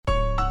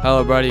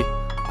Hello, buddy.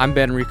 I'm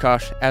Ben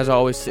Rikosh, as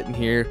always, sitting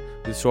here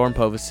with Soren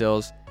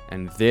Povasils,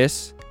 and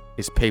this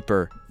is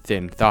Paper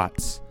Thin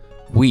Thoughts.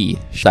 We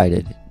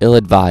cited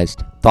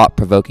ill-advised,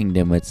 thought-provoking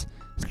dimwits,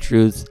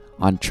 truths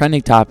on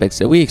trending topics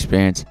that we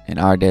experience in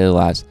our daily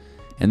lives.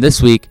 And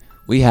this week,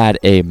 we had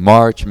a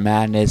March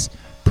Madness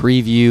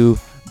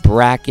preview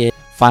bracket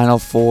Final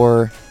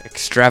Four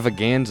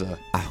Extravaganza.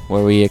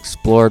 where we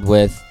explored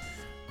with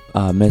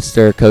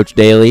Mr. Coach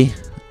Daly,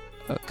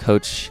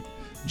 Coach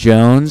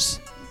Jones,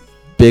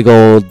 Big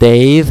Old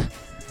Dave,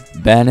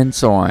 Ben, and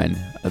Soren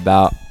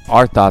about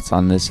our thoughts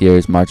on this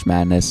year's March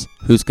Madness,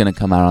 who's going to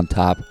come out on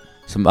top,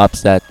 some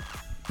upset,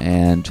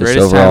 and just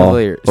Greatest time of overall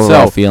the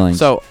year. feelings.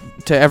 So,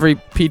 to every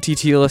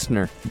PTT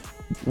listener,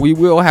 we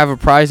will have a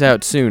prize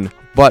out soon,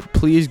 but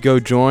please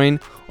go join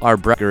our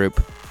bracket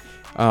group.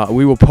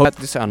 We will post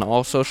this on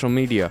all social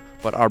media,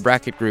 but our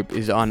bracket group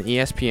is on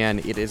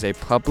ESPN. It is a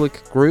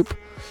public group.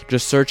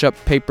 Just search up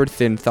Paper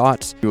Thin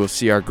Thoughts. You will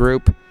see our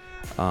group.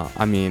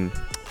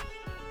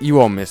 You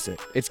won't miss it.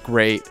 It's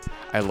great.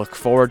 I look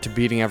forward to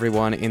beating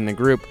everyone in the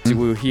group. As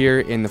we will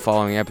hear in the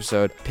following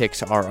episode,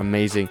 picks are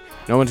amazing.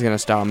 No one's going to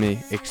stop me,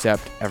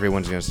 except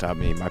everyone's going to stop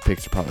me. My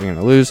picks are probably going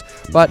to lose,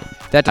 but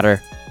that doesn't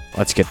matter.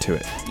 Let's get to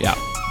it. Yeah.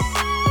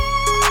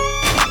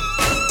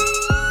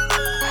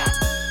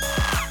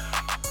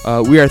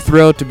 We are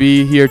thrilled to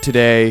be here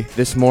today,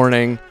 this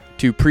morning,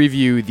 to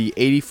preview the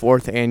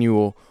 84th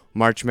annual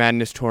March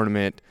Madness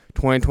Tournament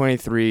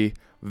 2023.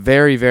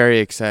 Very, very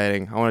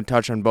exciting. I want to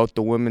touch on both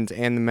the women's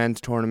and the men's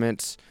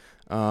tournaments.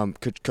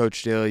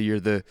 Coach Daly, you're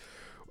the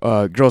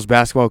girls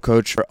basketball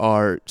coach for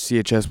our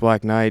CHS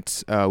Black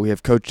Knights. We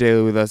have Coach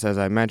Daly with us, as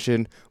I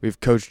mentioned. We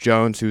have Coach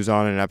Jones, who's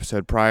on an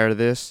episode prior to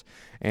this.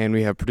 And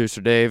we have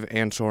producer Dave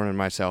and Soren and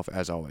myself,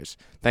 as always.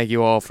 Thank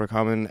you all for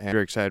coming, and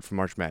we're excited for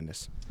March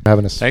Madness.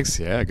 Having us. Thanks.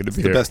 Yeah, good to be It's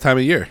here. the best time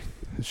of year.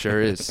 It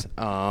sure is.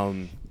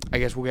 I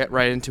guess we'll get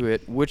right into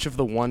it. Which of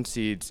the one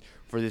seeds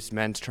for this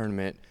men's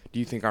tournament do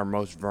you think are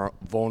most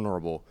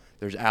vulnerable?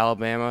 There's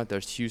Alabama,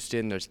 there's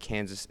Houston, there's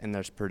Kansas, and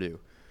there's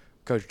Purdue.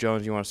 Coach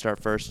Jones, you want to start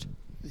first?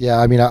 Yeah,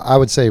 I mean, I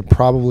would say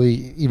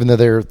probably, even though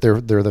they're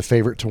the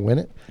favorite to win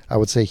it, I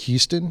would say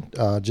Houston,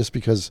 just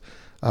because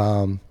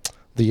the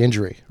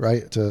injury,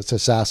 right, to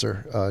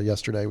Sasser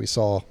yesterday. We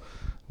saw,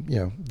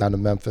 down to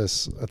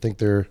Memphis. I think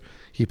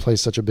he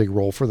plays such a big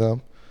role for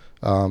them.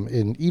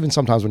 And even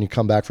sometimes when you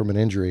come back from an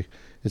injury,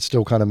 it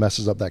still kind of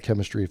messes up that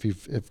chemistry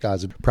if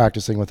guys are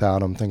practicing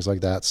without him, things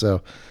like that.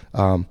 So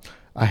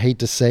I hate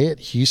to say it,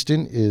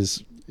 Houston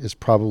is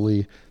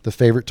probably the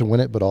favorite to win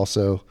it, but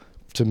also,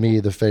 to me,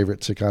 the favorite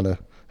to kind of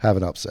have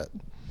an upset.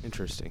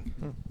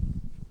 Interesting.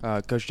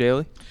 Coach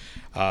Daly?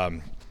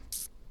 I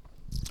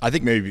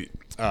think maybe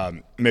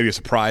a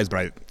surprise,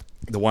 but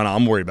the one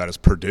I'm worried about is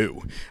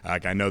Purdue.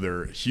 I know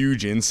they're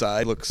huge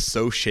inside. Looks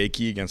so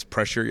shaky against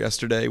pressure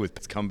yesterday with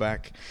its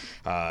comeback.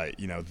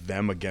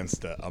 Them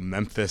against a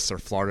Memphis or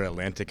Florida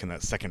Atlantic in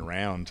that second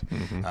round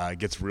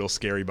gets real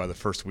scary by the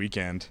first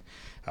weekend.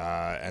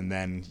 And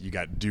then you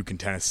got Duke and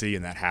Tennessee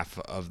in that half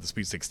of the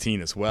Sweet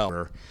 16 as well,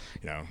 where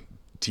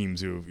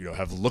teams who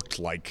have looked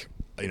like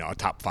a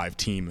top 5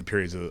 team in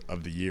periods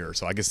of the year.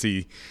 So I can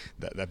see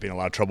that being a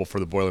lot of trouble for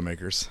the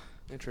Boilermakers.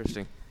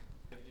 Interesting.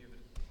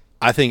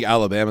 I think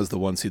Alabama's the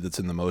one seed that's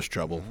in the most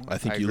trouble. I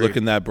think you look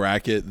in that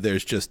bracket,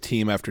 there's just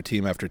team after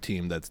team after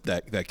team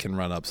that can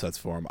run upsets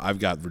for them. I've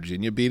got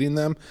Virginia beating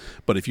them,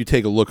 but if you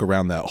take a look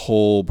around that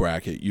whole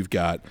bracket, you've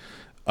got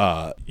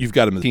a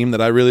team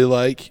that I really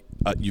like.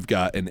 You've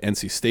got an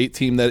NC State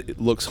team that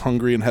looks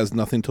hungry and has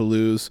nothing to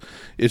lose.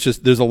 It's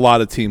just there's a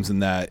lot of teams in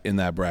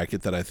that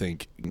bracket that I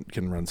think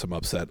can run some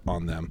upset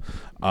on them.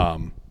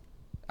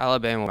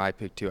 Alabama, my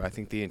pick too. I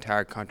think the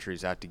entire country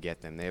is out to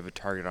get them. They have a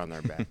target on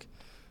their back.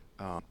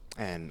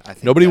 And I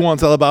think nobody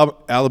wants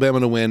Alabama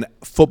to win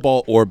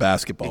football or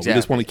basketball. Exactly. We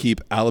just want to keep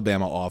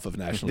Alabama off of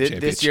national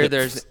championships. This year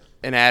there's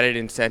an added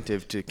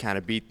incentive to kind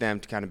of beat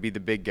them, to kind of be the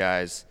big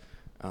guys.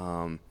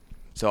 So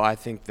I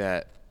think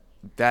that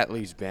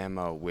leaves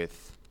Bama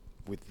with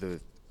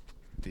the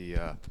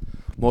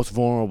most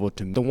vulnerable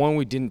team. The one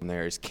we didn't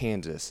there is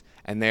Kansas,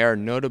 and they are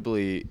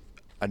notably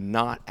a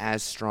not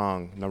as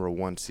strong number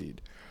 1 seed.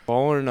 I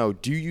want to know,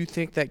 do you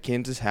think that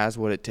Kansas has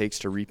what it takes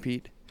to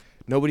repeat?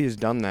 Nobody has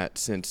done that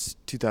since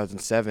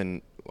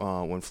 2007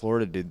 when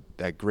Florida did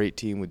that great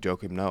team with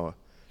Joakim Noah.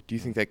 Do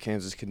you think that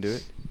Kansas can do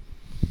it?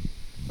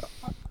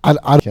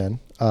 I can.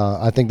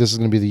 I think this is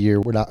going to be the year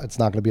it's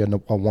not going to be a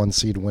 1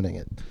 seed winning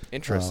it.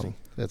 Interesting.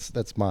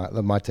 That's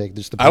my take.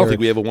 I don't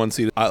think we have a 1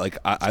 seed.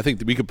 I think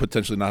that we could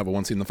potentially not have a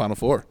 1 seed in the Final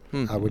Four.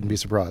 I wouldn't be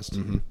surprised.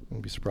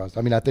 Wouldn't be surprised.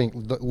 I mean, I think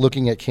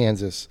looking at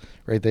Kansas,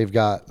 right? They've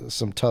got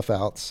some tough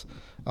outs.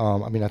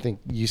 I think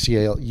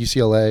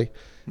UCLA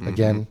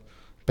again,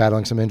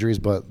 battling some injuries,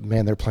 but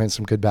man, they're playing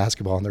some good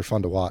basketball and they're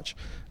fun to watch.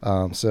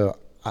 So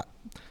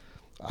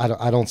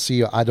I don't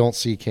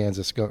see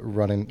Kansas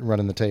running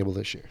the table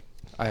this year.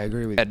 I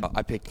agree with you.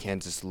 I picked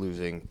Kansas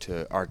losing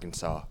to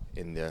Arkansas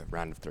in the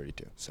round of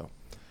 32. So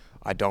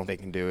I don't think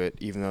they can do it,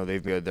 even though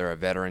they're a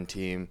veteran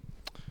team.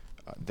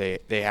 They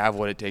have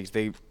what it takes.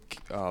 They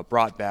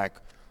brought back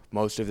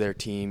most of their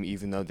team,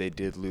 even though they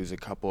did lose a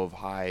couple of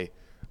high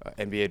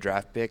NBA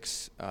draft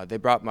picks, they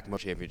brought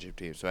much championship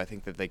teams. So I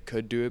think that they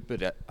could do it,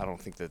 but I don't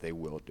think that they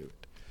will do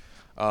it.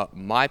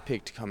 My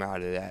pick to come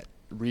out of that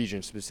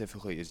region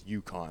specifically is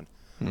UConn.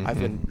 I've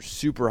been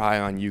super high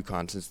on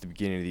UConn since the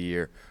beginning of the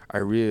year. I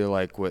really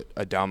like what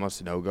Adama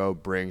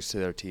Sanogo brings to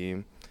their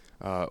team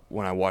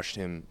when I watched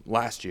him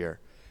last year.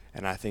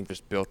 And I think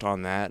just built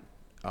on that,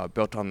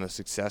 built on the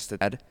success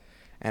that they had,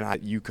 and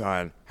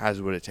UConn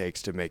has what it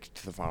takes to make it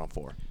to the Final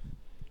Four.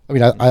 I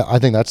mean, I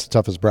think that's the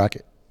toughest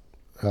bracket.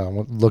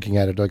 Looking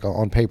at it like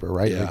on paper,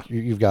 right? Yeah. Like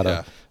you've got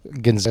a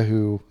Gonzaga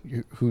who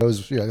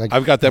knows. Like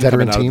I've got them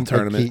coming out of the team,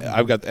 tournament. like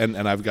I've got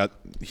I've got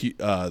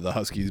the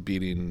Huskies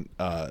beating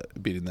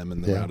them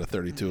in the round of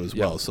 32 as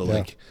well. So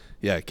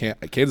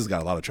Kansas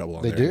got a lot of trouble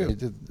on they there.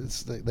 do.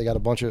 They got a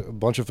bunch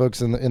of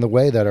folks in the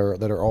way that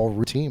are all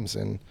root teams,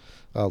 and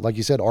like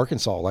you said,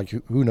 Arkansas. Like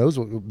who knows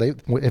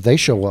what if they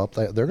show up,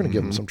 they're going to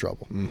give them some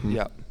trouble.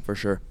 Yeah, for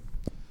sure.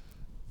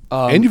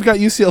 And you've got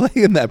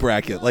UCLA in that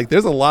bracket. Like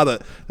there's a lot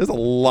of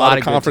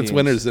of conference good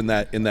winners in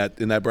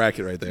that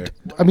bracket right there.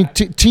 I mean,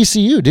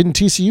 TCU didn't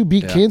TCU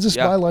beat Kansas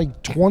by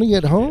like 20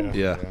 at home?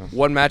 Yeah.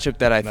 One matchup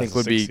that I think a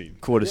would be 6 seed.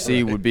 cool to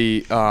see would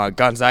be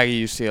Gonzaga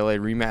UCLA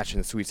rematch in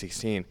the Sweet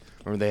 16.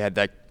 Remember they had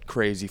that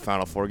crazy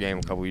Final Four game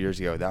a couple years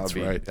ago. That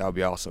would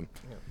be awesome.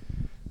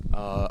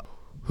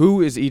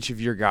 Who is each of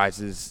your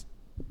guys'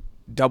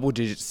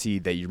 double-digit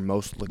seed that you're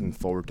most looking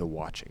forward to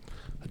watching?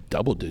 A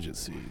double-digit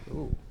seed.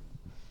 Ooh.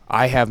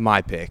 I have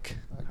my pick,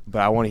 but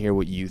I want to hear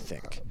what you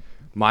think.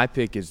 My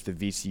pick is the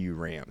VCU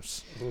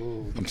Rams.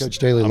 Coach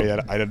Daly.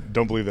 I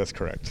don't believe that's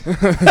correct.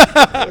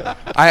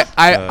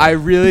 I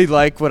really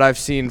like what I've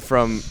seen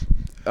from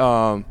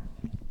I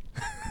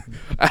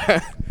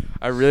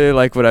really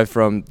like what I've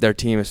from their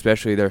team,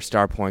 especially their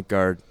star point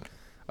guard,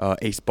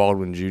 Ace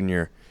Baldwin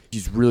Jr.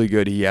 He's really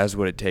good. He has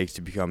what it takes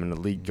to become an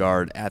elite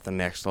guard at the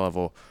next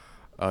level.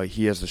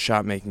 He has the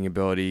shot-making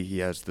ability. He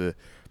has the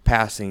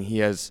passing. He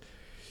has,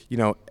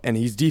 and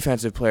he's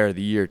Defensive Player of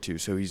the Year, too,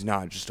 so he's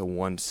not just a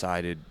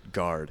one-sided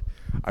guard.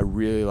 I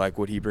really like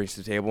what he brings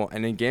to the table.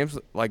 And in games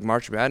like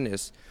March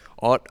Madness,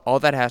 all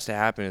that has to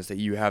happen is that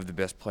you have the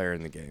best player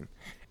in the game.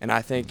 And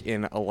I think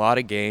in a lot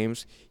of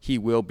games, he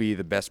will be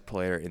the best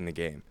player in the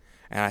game.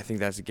 And I think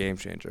that's a game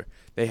changer.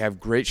 They have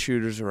great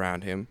shooters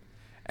around him,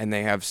 and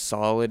they have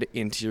solid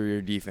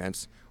interior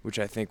defense, which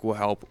I think will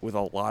help with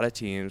a lot of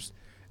teams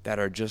that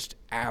are just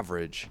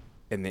average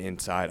in the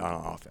inside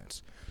on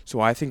offense. So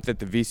I think that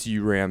the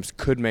VCU Rams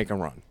could make a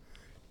run.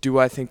 Do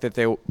I think that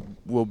they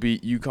will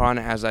beat UConn?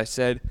 As I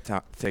said,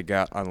 they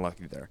got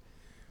unlucky there.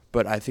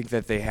 But I think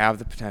that they have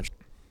the potential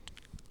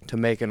to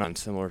make a run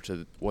similar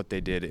to what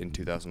they did in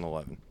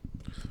 2011.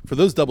 For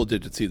those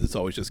double-digit seeds, it's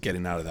always just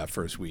getting out of that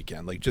first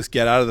weekend. Like, just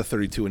get out of the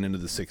 32 and into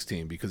the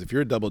 16, because if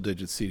you're a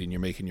double-digit seed and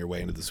you're making your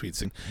way into the Sweet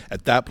 16,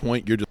 at that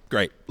point, you're just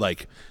great.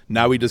 Like,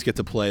 now we just get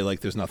to play like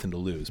there's nothing to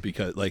lose,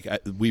 because, like,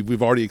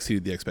 we've already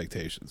exceeded the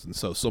expectations. And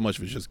so much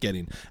of it's just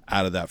getting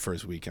out of that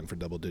first weekend for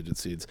double-digit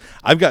seeds.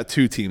 I've got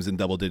two teams in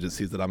double-digit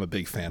seeds that I'm a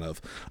big fan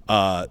of.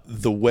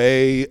 The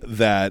way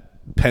that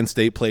Penn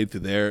State played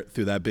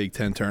through that Big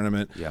Ten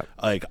tournament. Yep.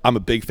 Like, I'm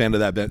a big fan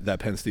of that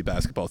Penn State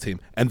basketball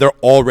team, and they're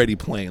already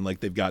playing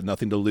like they've got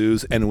nothing to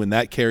lose. And when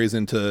that carries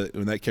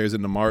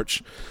into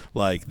March,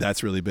 like,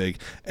 that's really big.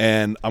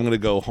 And I'm gonna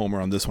go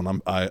homer on this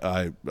one.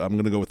 I'm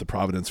gonna go with the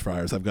Providence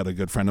Friars. I've got a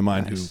good friend of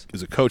mine who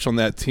is a coach on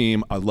that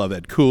team. I love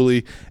Ed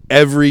Cooley.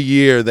 Every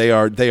year they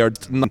are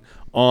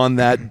on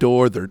that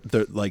door.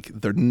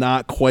 They're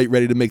not quite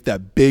ready to make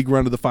that big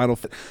run to the Final.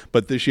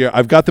 But this year,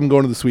 I've got them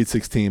going to the Sweet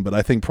 16. But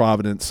I think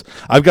Providence.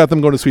 I've got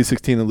them going to Sweet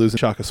 16 and losing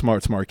Shaka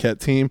Smart's Marquette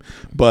team.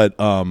 But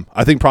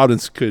I think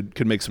Providence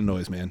could make some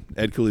noise, man.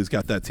 Ed Cooley's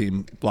got that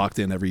team locked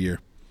in every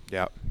year.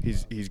 Yeah,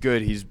 he's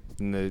good. He's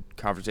in the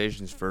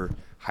conversations for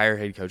higher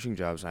head coaching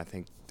jobs, and I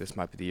think this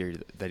might be the year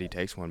that he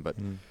takes one. But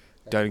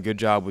done a good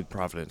job with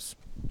Providence.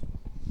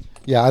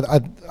 Yeah,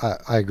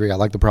 I agree. I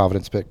like the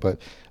Providence pick,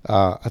 but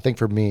I think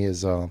for me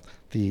is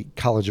the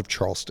College of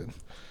Charleston.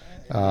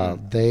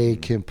 They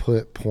can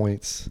put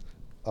points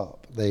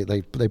up.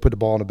 They put the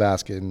ball in the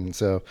basket, and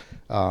so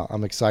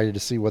I'm excited to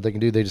see what they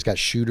can do. They just got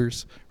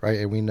shooters, right?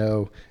 And we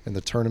know in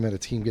the tournament, a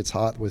team gets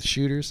hot with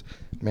shooters.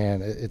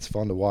 Man, it's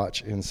fun to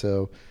watch. And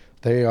so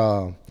they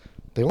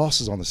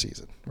losses on the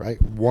season, right?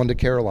 One to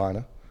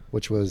Carolina,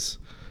 which was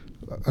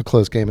a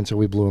close game until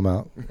we blew them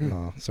out.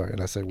 Sorry,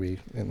 and I say we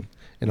in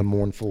a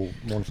mournful.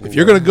 If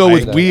you're going to go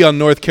with we on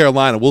North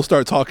Carolina, we'll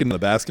start talking the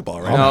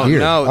basketball, right?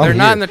 No, they're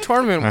not in the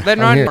tournament. They're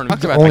not in the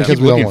tournament. Only because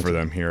we don't looking want for to.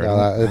 them here.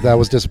 That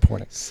was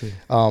disappointing.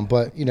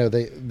 But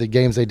the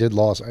games they did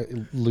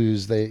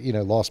lose. They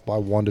lost by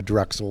 1 to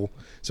Drexel.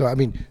 So I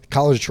mean,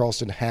 College of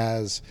Charleston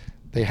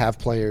have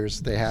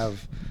players.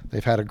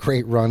 They've had a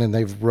great run, and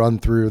they've run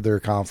through their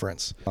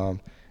conference.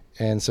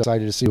 And so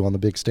excited to see you on the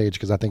big stage,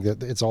 because I think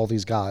that it's all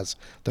these guys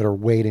that are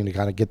waiting to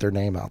kind of get their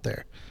name out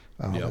there.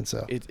 And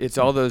so it's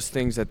all those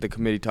things that the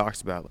committee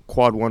talks about: like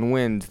quad 1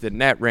 wins, the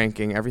net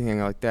ranking, everything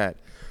like that.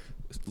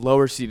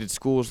 Lower seeded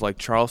schools like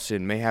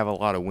Charleston may have a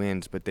lot of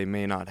wins, but they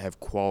may not have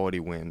quality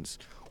wins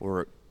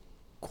or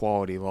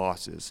quality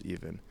losses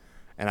even.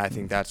 And I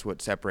think that's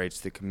what separates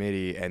the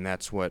committee, and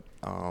that's what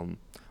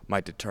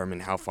might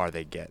determine how far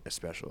they get,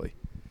 especially.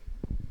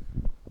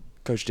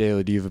 Coach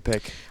Daly, do you have a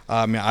pick?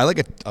 I like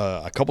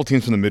a couple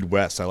teams from the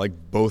Midwest. I like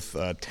both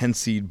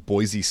 10-seed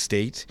Boise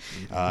State,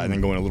 and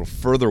then going a little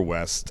further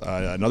west,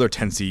 another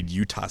 10-seed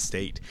Utah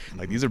State.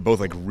 Like, these are both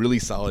like really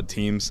solid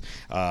teams.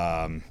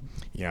 And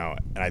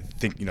I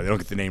think they don't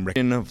get the name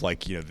recognition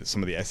of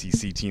some of the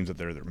SEC teams that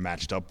they're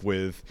matched up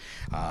with.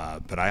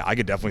 But I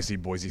could definitely see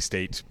Boise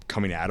State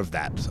coming out of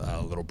that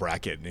little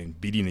bracket and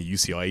beating a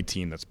UCLA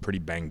team that's pretty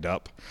banged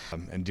up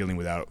and dealing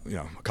without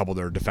a couple of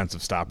their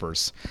defensive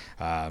stoppers.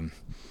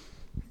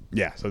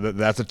 Yeah, so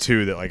that's a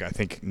two that I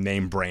think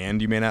name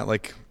brand you may not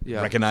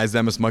recognize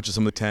them as much as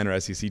some of the 10 or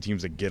SEC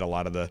teams that get a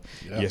lot of the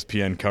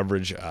ESPN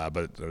coverage,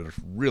 but they're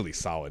really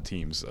solid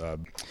teams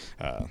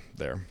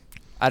there.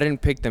 I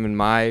didn't pick them in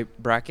my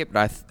bracket,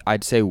 but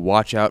I'd say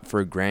watch out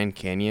for Grand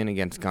Canyon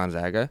against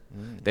Gonzaga.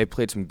 They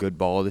played some good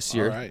ball this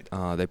year.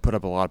 All right. They put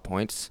up a lot of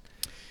points.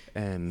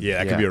 And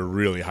that could be a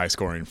really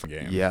high-scoring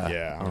game.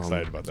 Yeah, I'm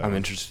excited about that. I'm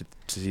interested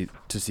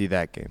to see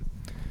that game.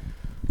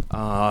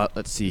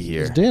 Let's see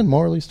here. Is Dan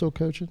Marley still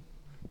coaching?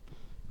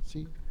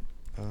 He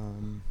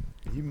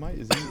might.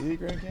 Is he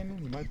Grand Canyon?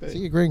 He might be. Is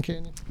he at Grand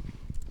Canyon?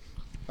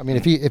 I mean,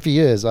 if he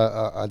is,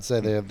 I'd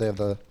say they have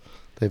a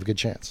good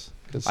chance.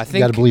 I You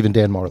think got to believe in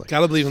Dan Marley.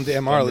 Gotta believe in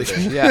Dan Marley.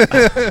 Yeah,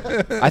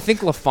 I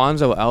think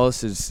LaFonso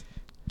Ellis's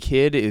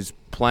kid is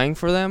playing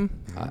for them.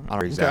 I don't know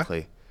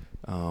exactly,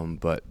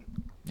 but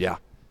yeah,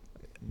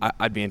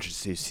 I'd be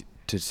interested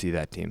to see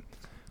that team.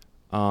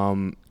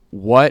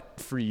 What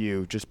for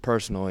you, just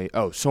personally?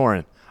 Oh,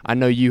 Soren, I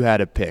know you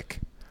had a pick,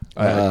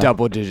 a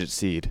double-digit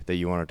seed that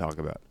you want to talk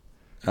about.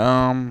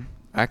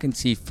 I can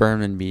see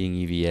Furman beating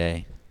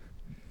UVA.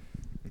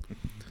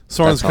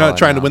 Soren's kind of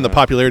trying to win the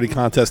popularity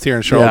contest here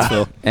in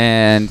Charlottesville.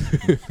 And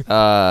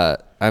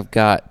I've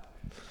got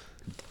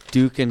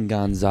Duke and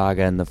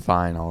Gonzaga in the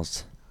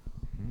finals.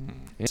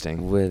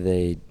 Interesting. With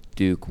a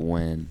Duke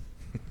win.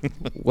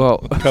 Well,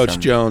 Coach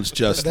Jones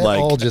just That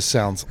all just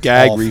sounds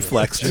gag awful.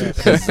 reflexed.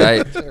 'cause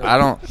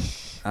I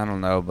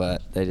don't know,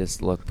 but they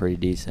just look pretty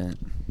decent.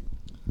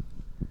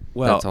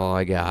 Well, that's all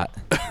I got.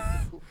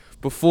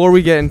 Before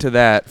we get into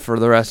that, for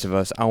the rest of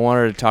us, I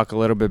wanted to talk a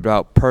little bit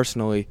about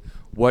personally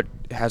what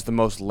has the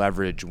most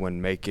leverage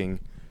when making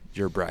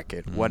your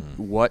bracket.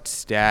 What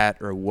stat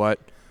or what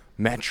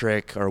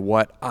metric or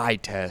what eye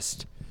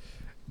test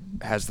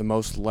has the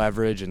most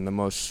leverage and the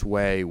most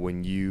sway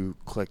when you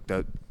click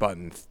the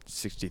button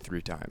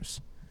 63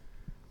 times?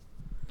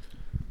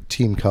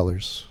 Team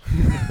colors.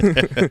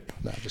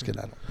 No, just kidding.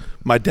 I don't.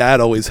 My dad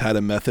always had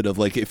a method of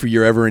if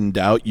you're ever in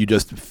doubt, you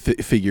just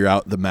figure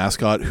out the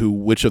mascot,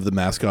 which of the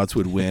mascots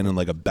would win in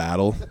a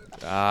battle.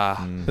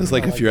 It's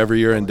if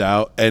you're in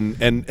doubt,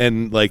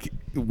 and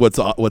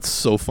what's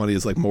so funny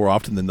is more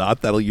often than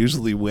not that'll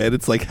usually win.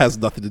 It's has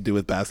nothing to do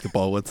with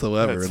basketball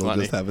whatsoever. That's It'll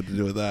funny. just have it to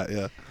do with that.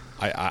 Yeah.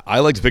 I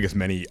like to pick as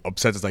many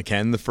upsets as I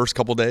can the first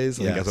couple days.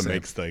 I think that's what same.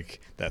 makes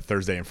that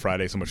Thursday and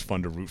Friday so much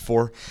fun to root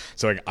for.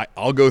 So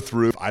I'll go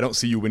through. If I don't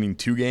see you winning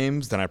 2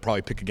 games, then I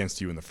probably pick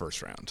against you in the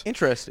first round.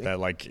 Interesting. That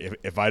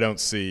if I don't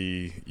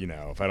see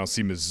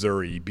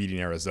Missouri beating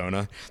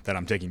Arizona, then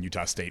I'm taking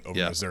Utah State over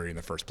Missouri in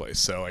the first place.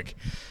 So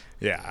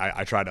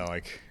I try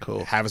to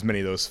Cool. have as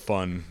many of those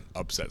fun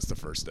upsets the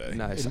first day.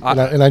 Nice.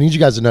 And I need you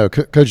guys to know,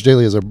 Coach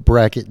Daly is a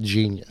bracket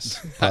genius,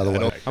 by the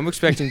way. I'm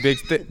expecting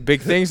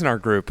big things in our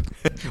group.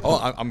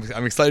 Oh,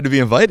 I'm excited to be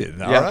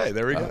invited. All right,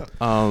 there we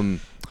go.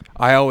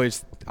 I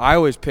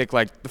always pick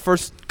the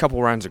first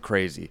couple rounds are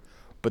crazy,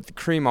 but the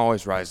cream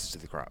always rises to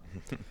the crop.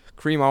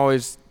 Cream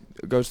always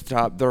goes to the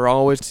top. There are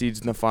always seeds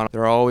in the final.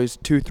 There are always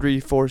 2, 3,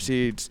 4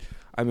 seeds.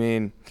 I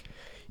mean,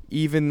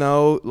 even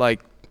though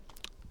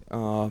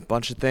a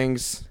bunch of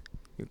things,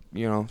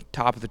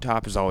 top of the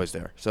top is always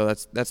there. So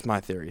that's my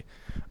theory.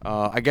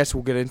 I guess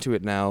we'll get into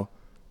it now.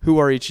 Who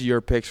are each of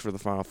your picks for the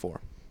Final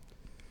Four?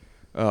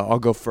 I'll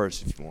go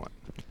first if you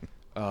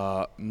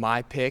want.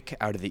 My pick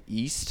out of the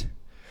East,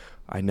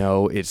 I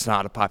know it's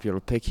not a popular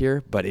pick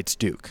here, but it's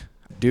Duke.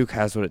 Duke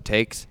has what it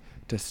takes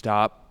to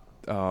stop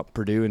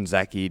Purdue and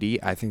Zach Edey.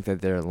 I think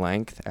that their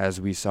length,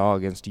 as we saw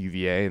against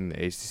UVA in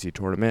the ACC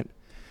tournament,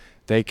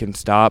 they can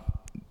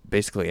stop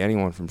basically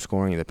anyone from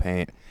scoring in the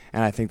paint.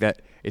 And I think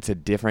that it's a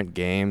different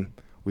game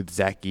with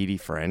Zach Edey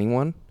for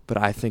anyone, but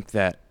I think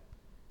that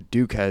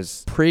Duke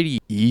has pretty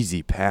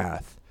easy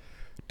path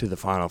to the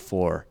Final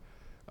Four.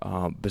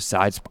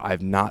 Besides,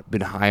 I've not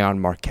been high on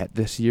Marquette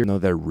this year. I know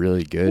they're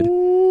really good.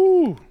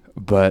 Ooh.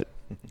 But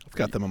I've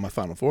got them on my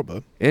Final Four,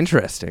 bud.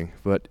 interesting.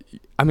 But,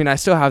 I mean, I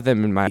still have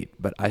them in my –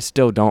 but I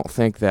still don't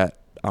think that,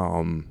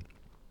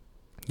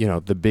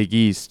 the Big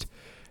East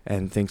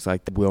and things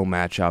like that will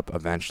match up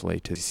eventually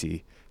to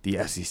see the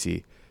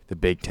SEC, the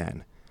Big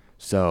Ten.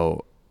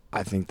 So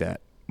I think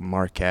that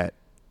Marquette,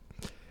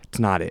 it's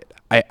not it.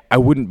 I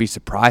wouldn't be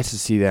surprised to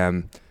see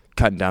them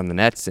cutting down the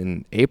nets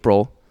in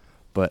April,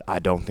 but I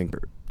don't think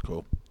they're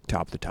Cool.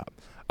 top to top.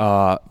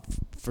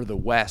 For the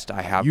West,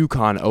 I have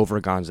UConn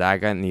over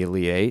Gonzaga in the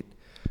Elite Eight.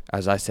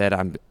 As I said,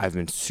 I've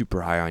been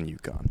super high on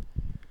UConn.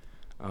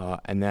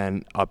 And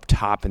then up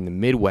top in the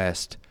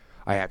Midwest,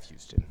 I have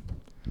Houston.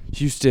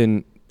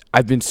 Houston,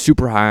 I've been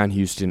super high on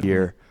Houston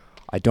here.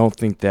 I don't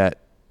think that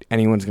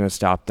anyone's going to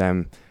stop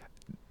them.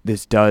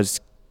 This does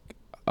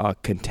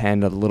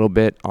contend a little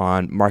bit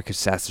on Marcus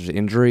Sasser's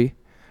injury,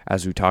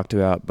 as we talked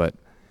about, but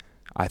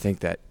I think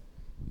that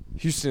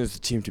Houston is the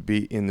team to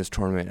beat in this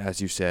tournament,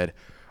 as you said.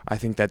 I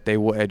think that they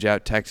will edge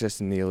out Texas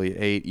in the Elite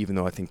Eight, even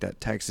though I think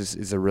that Texas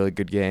is a really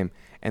good game,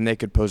 and they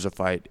could pose a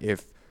fight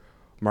if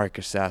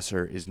Marcus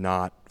Sasser is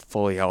not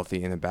fully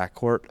healthy in the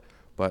backcourt.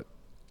 But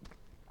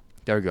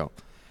there we go.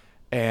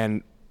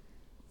 And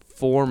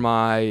for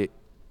my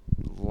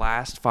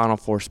last Final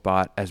Four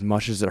spot, as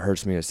much as it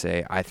hurts me to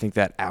say, I think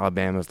that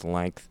Alabama's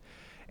length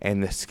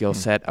and the skill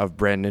set of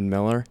Brandon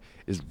Miller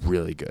is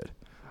really good.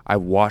 I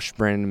watched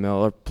Brandon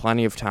Miller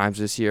plenty of times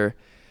this year,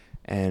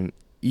 and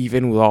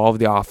even with all of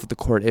the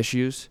off-the-court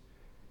issues,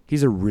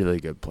 he's a really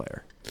good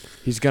player.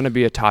 He's going to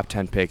be a top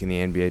 10 pick in the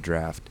NBA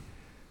draft.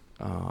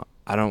 So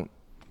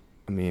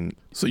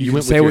you you can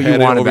went say with what your you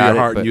head want over about your it,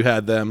 heart, but and you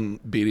had them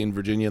beating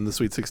Virginia in the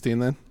Sweet 16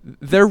 then?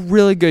 they're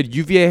really good.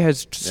 UVA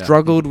has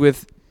struggled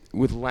with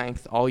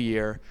length all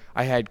year.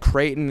 I had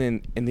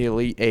Creighton in the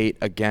Elite Eight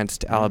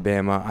against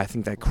Alabama. I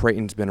think that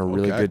Creighton's been a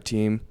really good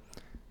team.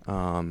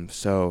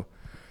 So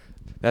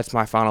that's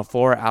my Final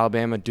Four: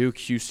 Alabama, Duke,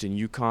 Houston,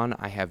 UConn.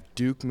 I have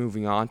Duke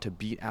moving on to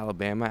beat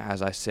Alabama.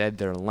 As I said,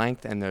 their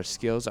length and their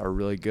skills are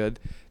really good.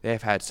 They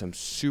have had some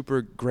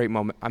super great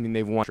moments. I mean,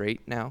 they've won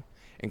straight now,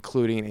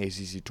 including an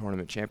ACC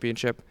tournament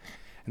championship.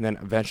 And then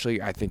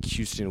eventually I think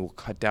Houston will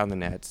cut down the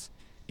nets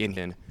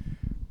and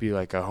be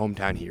like a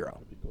hometown hero.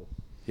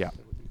 Yeah.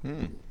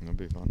 That'd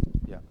be fun.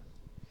 Yeah.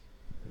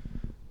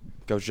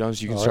 Coach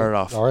Jones, you can All start right.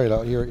 it off. All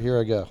right, here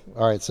I go.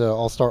 All right, so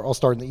I'll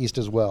start in the East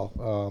as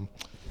well.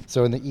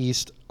 So in the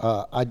East,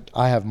 I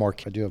have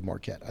Marquette. I do have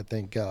Marquette. I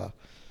think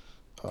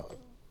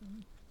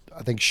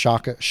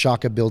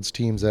Shaka builds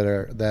teams that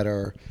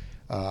are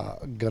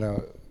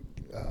gonna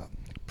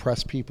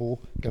press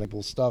people, gonna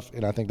pull stuff,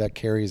 and I think that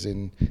carries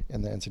in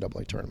the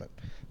NCAA tournament.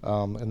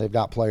 And they've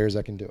got players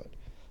that can do it.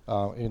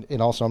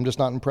 And also, I'm just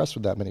not impressed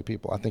with that many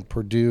people. I think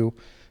Purdue,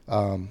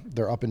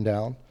 they're up and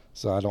down.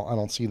 So I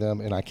don't see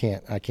them, and I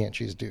can't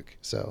choose Duke.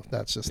 So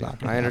that's just not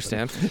gonna happen.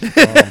 Understand.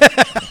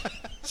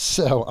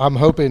 So I'm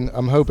hoping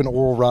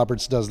Oral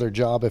Roberts does their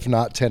job. If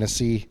not,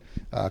 Tennessee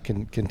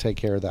can take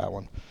care of that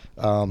one.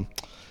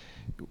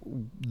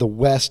 The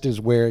West is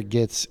where it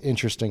gets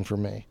interesting for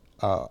me.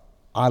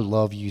 I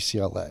love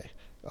UCLA,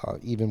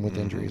 even with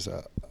injuries.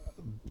 I'm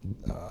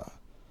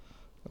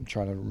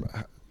trying to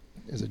remember.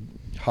 Is it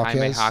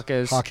Jaime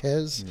Jaquez?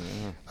 Jaquez.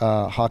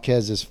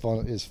 Jaquez is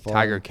fun.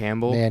 Tiger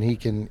Campbell. Man, he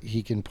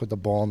can put the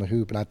ball in the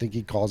hoop, and I think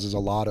he causes a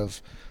lot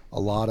of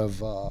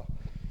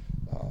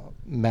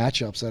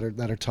matchups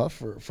that are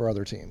tough for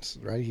other teams.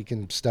 Right? He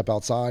can step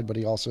outside, but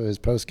he also his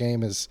post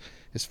game his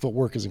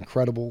footwork is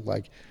incredible.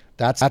 Like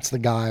that's the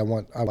guy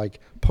I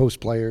like post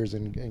players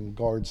and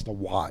guards to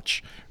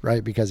watch.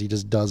 Right? Because he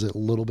just does it a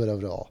little bit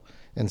of it all,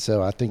 and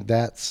so I think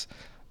that's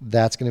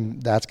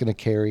gonna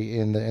carry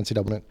in the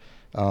NCAA.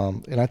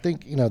 And I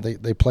think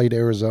they played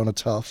Arizona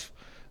tough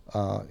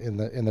in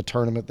the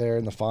tournament there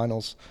in the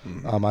finals.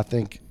 I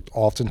think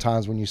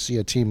oftentimes when you see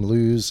a team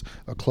lose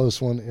a close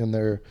one in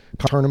their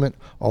tournament,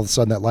 all of a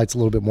sudden that lights a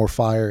little bit more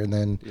fire, and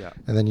then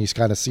you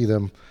kind of see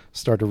them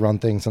start to run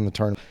things in the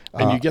tournament.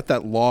 And you get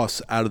that loss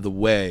out of the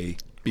way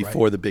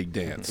before the big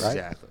dance. Right.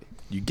 Exactly.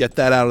 You get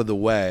that out of the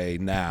way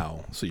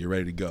now, so you're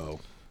ready to go.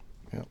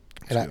 Yeah.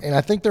 And I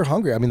think they're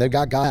hungry. I mean, they've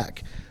got guys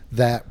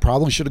that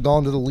probably should have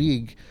gone to the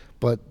league,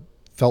 but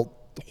felt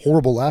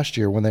horrible last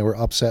year when they were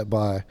upset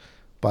by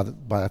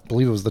I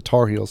believe it was the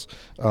Tar Heels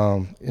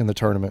in the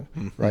tournament,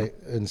 right?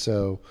 And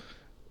so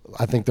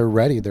I think they're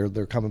ready.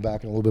 They're coming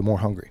back and a little bit more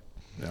hungry.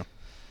 Yeah.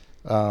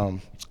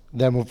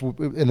 Then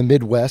in the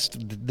Midwest,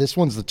 this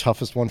one's the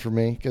toughest one for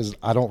me because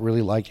I don't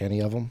really like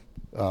any of them,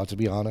 to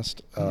be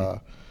honest.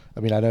 I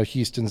mean, I know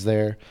Houston's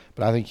there,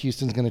 but I think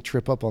Houston's going to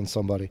trip up on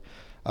somebody.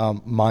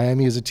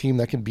 Miami is a team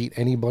that can beat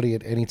anybody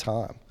at any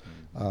time.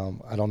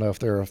 I don't know if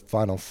they're a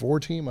Final Four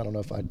team. I don't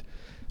know if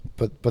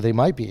but they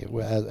might be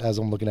as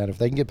I'm looking at it. If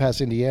they can get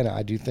past Indiana,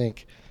 I do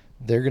think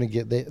they're going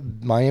to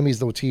get Miami's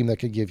the team that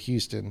could give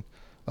Houston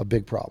a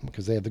big problem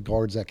because they have the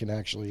guards that can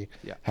actually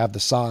have the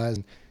size,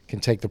 can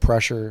take the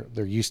pressure.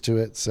 They're used to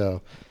it.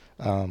 So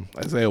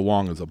Isaiah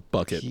Wong is a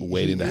bucket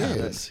waiting to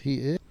happen. He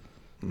is.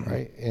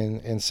 Right.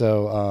 And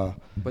so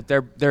But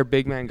their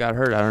big man got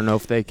hurt. I don't know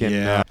if they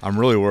can I'm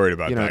really worried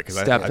about that because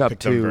I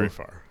picked them very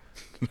far.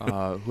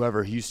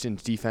 Whoever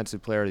Houston's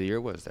defensive player of the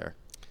year was there.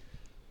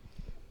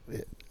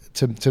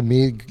 To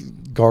me,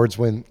 guards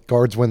win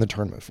the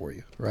tournament for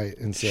you, right?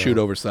 And so Shoot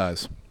over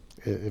size.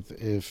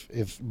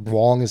 If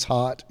Wong is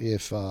hot,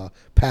 if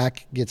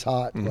Pack gets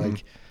hot,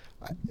 like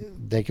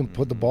they can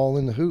put the ball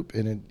in the hoop,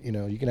 and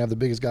you can have the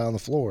biggest guy on the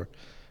floor,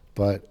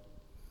 but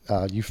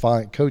you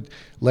find Coach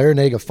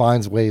Larinaga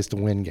finds ways to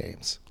win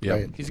games. Yep.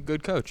 Right? He's a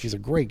good coach. He's a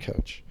great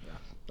coach.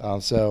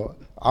 So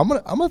I'm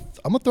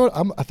gonna throw it.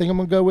 I think I'm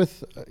gonna go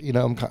with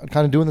I'm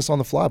kind of doing this on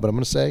the fly, but I'm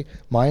gonna say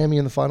Miami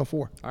in the Final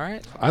Four. All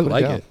right. I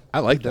like it. I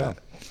like that.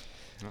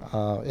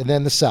 And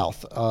then the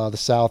South.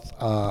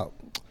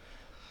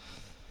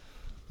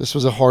 This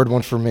was a hard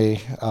one for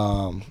me.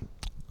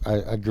 I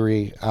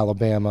agree.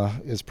 Alabama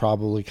is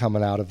probably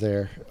coming out of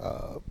there.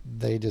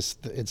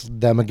 It's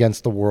them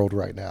against the world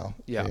right now.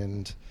 Yeah.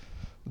 And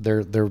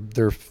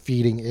they're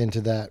feeding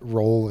into that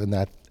role, and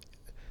that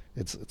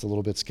it's a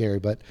little bit scary.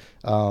 But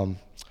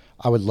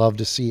I would love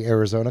to see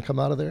Arizona come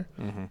out of there.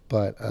 Mm-hmm.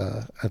 But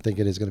I think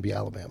it is going to be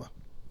Alabama.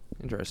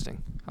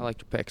 Interesting. I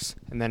like your picks.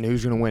 And then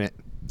who's going to win it?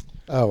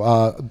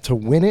 To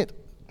win it,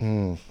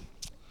 I'm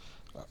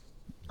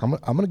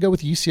gonna go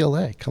with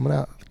UCLA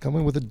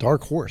coming with a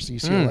dark horse.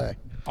 UCLA.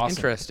 Awesome.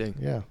 Interesting.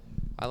 Yeah.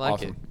 I like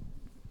Awesome.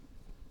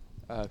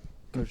 it.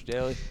 Coach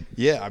Daly?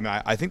 Yeah, I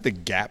mean, I think the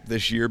gap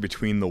this year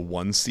between the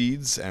 1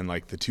 seeds and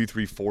like the 2,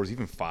 3, 4s,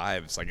 even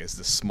 5s, like it's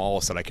the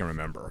smallest that I can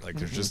remember. Like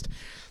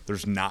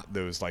there's not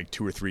those like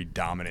 2 or 3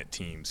 dominant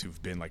teams who've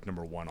been like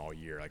number 1 all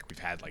year. Like we've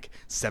had like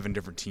 7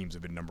 different teams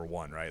who've been number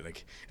 1, right?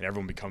 Like, and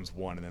everyone becomes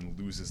 1 and then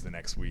loses the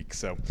next week.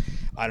 So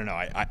I don't know.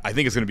 I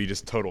think it's going to be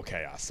just total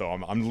chaos. So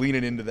I'm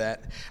leaning into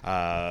that.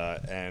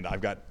 And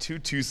I've got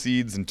 2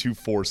 seeds and 2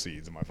 4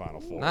 seeds in my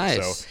Final Four.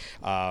 Nice.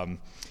 So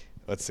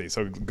let's see.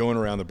 So going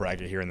around the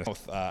bracket here in the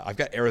South, I've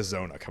got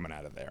Arizona coming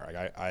out of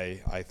there.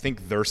 I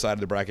think their side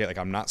of the bracket, like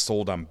I'm not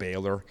sold on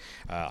Baylor.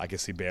 I can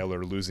see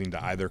Baylor losing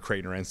to either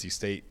Creighton or NC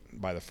State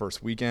by the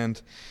first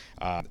weekend.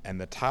 And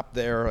the top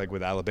there, like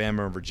with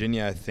Alabama and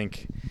Virginia, I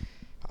think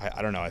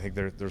I don't know. I think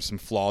there's some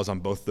flaws on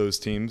both those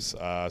teams.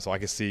 So I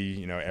can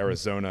see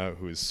Arizona,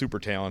 who is super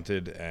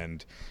talented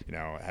and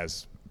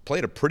has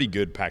played a pretty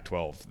good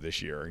Pac-12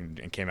 this year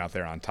and came out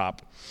there on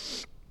top.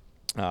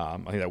 I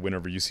think that win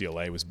over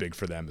UCLA was big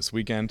for them this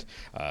weekend.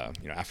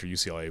 After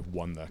UCLA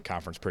won the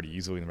conference pretty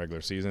easily in the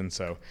regular season,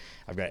 so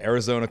I've got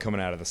Arizona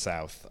coming out of the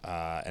South,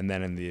 and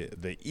then in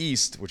the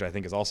East, which I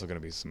think is also going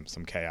to be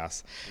some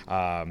chaos.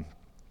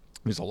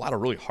 There's a lot of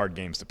really hard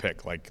games to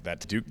pick, like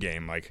that Duke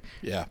game. Like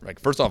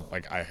first off,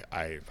 like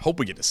I hope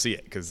we get to see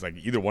it because like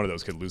either one of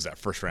those could lose that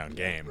first round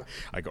game.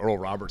 Like Earl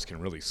Roberts can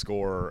really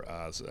score.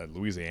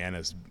 Louisiana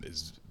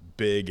is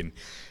big and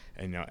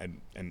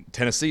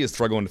Tennessee is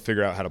struggling to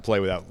figure out how to play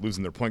without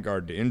losing their point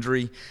guard to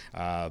injury.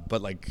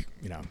 But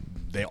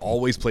they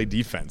always play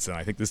defense. And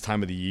I think this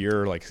time of the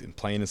year, like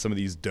playing in some of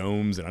these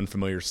domes and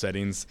unfamiliar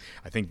settings,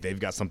 I think they've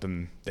got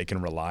something they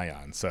can rely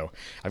on. So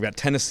I've got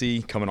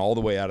Tennessee coming all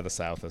the way out of the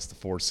South as the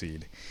 4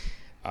 seed.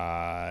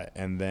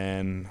 And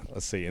then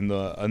let's see in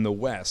the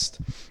West,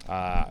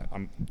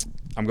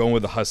 I'm going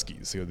with the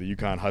Huskies. So the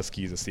UConn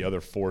Huskies is the other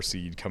 4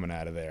 seed coming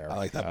out of there. I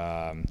like that.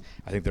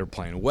 I think they're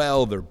playing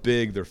well. They're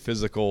big. They're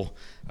physical.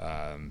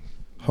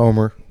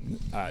 Homer.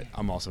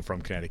 I'm also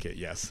from Connecticut,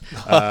 yes.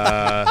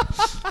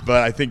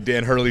 But I think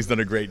Dan Hurley's done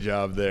a great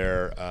job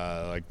there.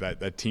 Like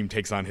that team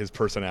takes on his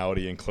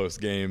personality in close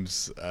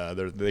games.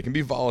 They can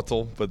be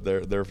volatile, but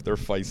they're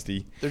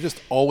feisty. They're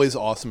just always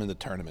awesome in the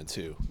tournament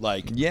too.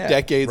 Yeah,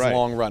 decades right,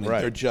 long running.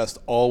 right. They're just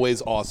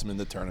always awesome in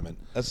the tournament.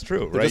 That's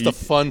true, They're right?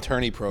 just a fun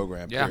tourney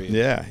program. Yeah. Period.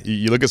 Yeah,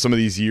 you look at some of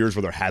these years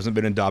where there hasn't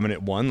been a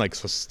dominant one. Like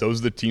so those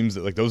are the teams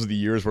that those are the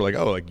years where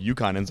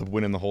UConn ends up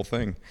winning the whole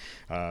thing.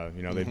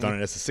 They've done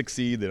it as a 6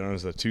 seed, they've done it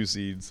as a 2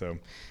 seed. So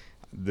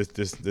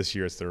this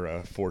year it's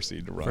their 4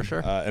 seed to run. For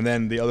sure. And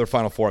then the other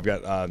Final Four, I've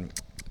got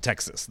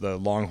Texas, the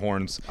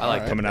Longhorns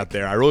coming out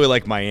there. I really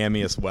like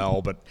Miami as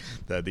well, but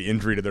the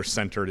injury to their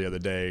center the other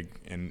day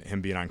and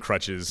him being on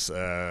crutches,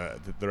 the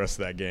rest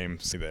of that game,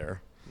 see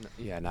there.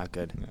 Yeah, not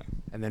good. Yeah.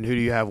 And then who do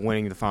you have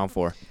winning the Final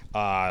Four?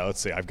 Let's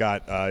see. I've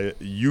got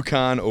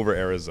UConn over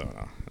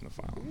Arizona in the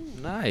final.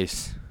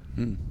 Nice.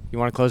 You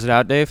want to close it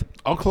out, Dave?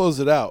 I'll close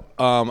it out.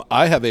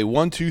 I have a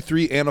 1, 2,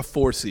 3, and a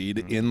 4 seed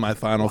in my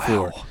Final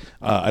Four.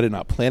 I did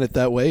not plan it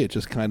that way. It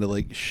just kind of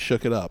like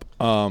shook it up.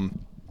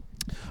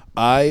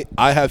 I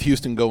have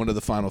Houston going to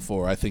the Final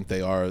Four. I think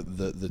they are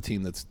the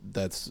team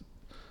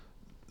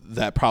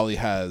that probably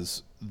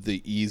has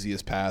the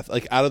easiest path.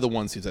 Like out of the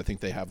 1 seeds, I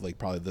think they have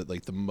probably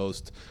the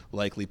most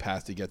likely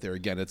path to get there.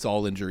 Again, it's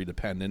all injury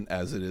dependent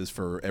as it is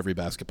for every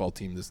basketball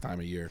team this time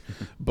of year.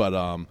 But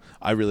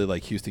I really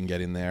like Houston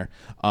getting there.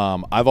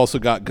 I've also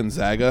got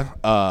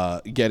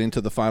Gonzaga getting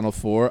to the Final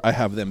Four. I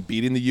have them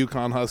beating the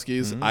UConn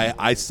Huskies.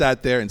 I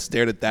sat there and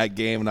stared at that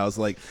game and I was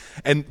like,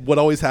 and what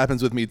always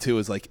happens with me too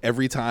is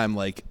every time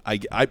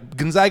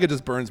Gonzaga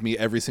just burns me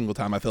every single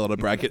time I fill out a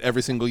bracket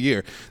every single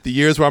year. The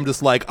years where I'm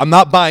just like, I'm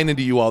not buying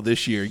into you all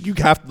this year. You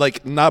have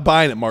not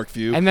buying it, Mark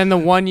Few. And then the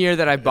 1 year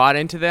that I bought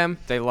into them,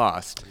 they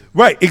lost.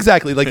 Right,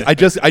 exactly. I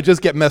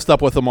just get messed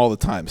up with them all the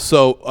time.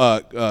 So,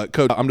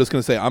 Coach, I'm just going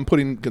to say I'm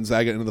putting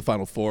Gonzaga into the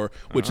Final Four,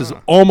 which is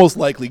almost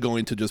likely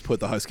going to just put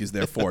the Huskies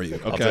there for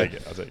you. Okay,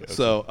 I'll take it.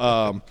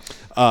 So,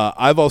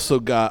 I've also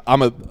got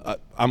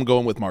I'm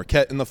going with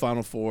Marquette in the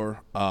Final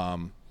Four.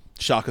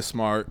 Shaka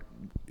Smart.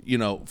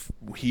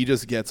 He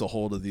just gets a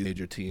hold of these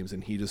major teams,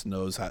 and he just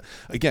knows how.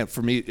 Again,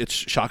 for me, it's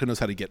Shaka knows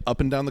how to get up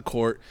and down the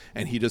court,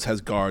 and he just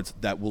has guards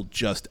that will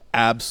just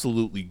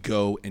absolutely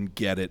go and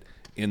get it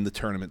in the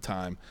tournament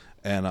time.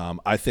 And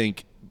I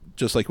think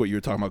just like what you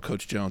were talking about,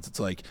 Coach Jones, it's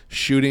like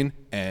shooting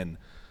and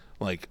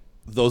like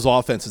those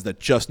offenses that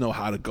just know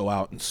how to go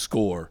out and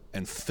score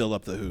and fill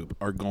up the hoop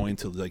are going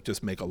to like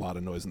just make a lot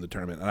of noise in the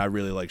tournament. And I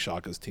really like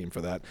Shaka's team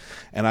for that.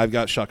 And I've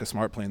got Shaka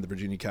Smart playing the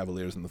Virginia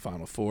Cavaliers in the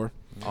Final Four.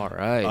 All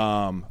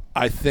right.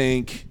 I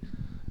think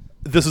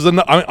this is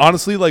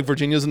honestly, like,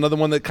 Virginia's another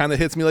one that kind of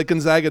hits me like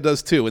Gonzaga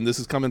does too. And this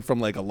is coming from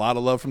like a lot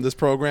of love from this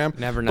program.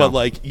 Never know. But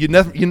like you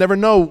never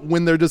know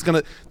when they're just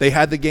gonna. They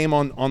had the game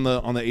on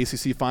the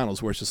ACC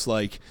finals where it's just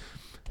like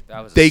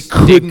they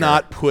could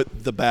not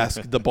put the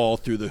ball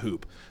through the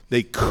hoop.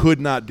 They could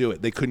not do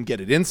it. They couldn't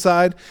get it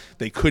inside.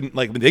 They couldn't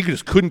they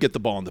just couldn't get the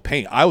ball in the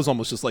paint. I was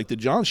almost just like, did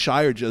John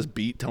Shire just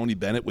beat Tony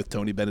Bennett with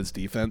Tony Bennett's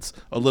defense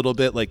a little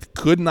bit? Like,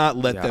 could not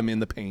let them in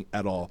the paint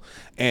at all.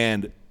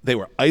 And they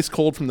were ice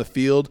cold from the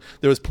field.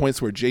 There was points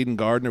where Jaden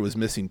Gardner was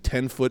missing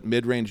 10-foot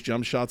mid-range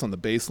jump shots on the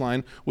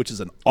baseline, which is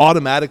an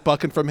automatic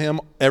bucket from him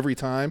every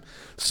time.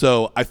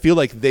 So I feel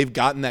like they've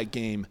gotten that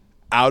game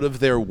out of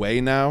their way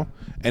now,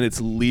 and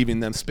it's leaving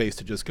them space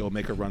to just go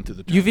make a run through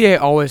the tournament. UVA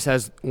always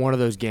has one of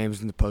those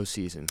games in the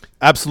postseason.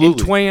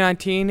 Absolutely. In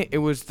 2019, it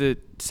was the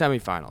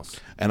semifinals.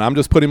 And I'm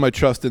just putting my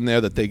trust in there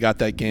that they got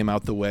that game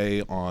out the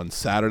way on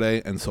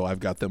Saturday, and so I've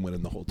got them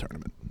winning the whole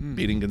tournament,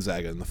 beating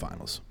Gonzaga in the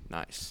finals.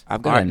 Nice.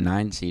 I've got a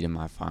 9 seed in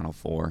my Final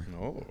Four.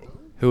 Oh.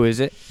 Who is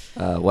it?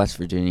 West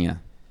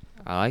Virginia.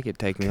 I like it.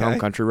 Take me home,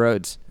 country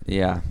roads.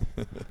 Yeah.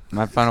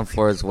 My Final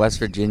Four is West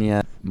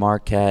Virginia,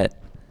 Marquette,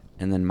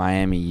 and then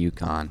Miami,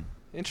 UConn.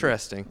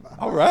 Interesting.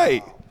 All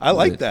right. I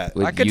like that.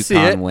 With I could UConn see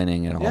it.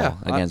 winning it all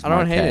against I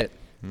don't Marquette. hate it.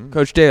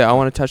 Coach Daly, I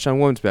want to touch on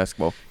women's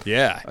basketball.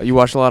 Yeah. You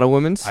watch a lot of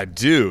women's? I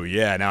do,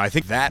 yeah. Now, I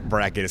think that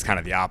bracket is kind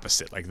of the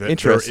opposite. Like, there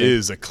Interesting.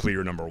 is a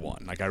clear number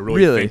one. Like, I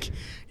really think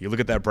you look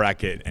at that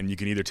bracket, and you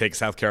can either take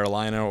South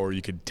Carolina or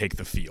you could take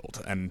the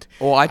field. And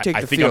Well, I take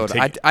the think I'm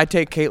field. I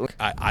take Caitlin.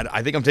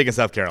 I think I'm taking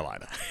South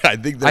Carolina. I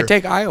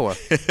take Iowa.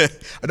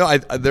 No,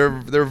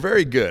 they're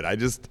very good. I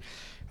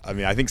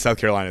think South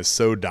Carolina is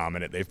so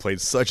dominant. They've played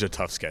such a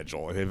tough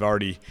schedule. They've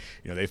already,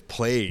 they've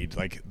played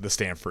like the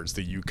Stanfords,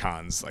 the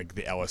UConns, like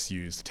the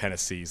LSUs, the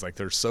Tennessees. Like,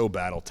 they're so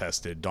battle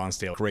tested. Dawn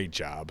Staley, great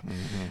job.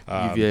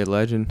 UVA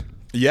legend.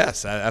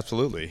 Yes,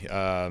 absolutely.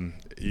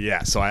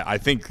 So I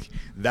think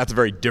that's a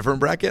very different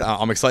bracket.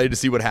 I'm excited to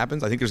see what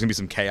happens. I think there's going to be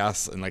some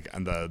chaos in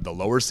the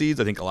lower seeds.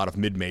 I think a lot of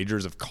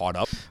mid-majors have caught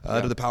up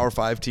to the Power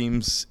 5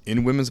 teams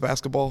in women's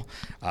basketball.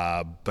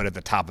 But at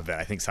the top of it,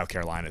 I think South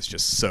Carolina is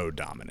just so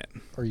dominant.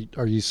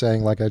 Are you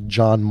saying like a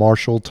John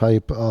Marshall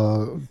type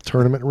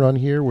tournament run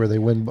here where they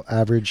win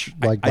average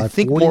by 40? I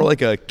think more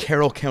like a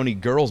Carroll County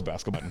girls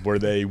basketball where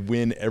they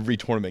win every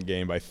tournament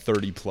game by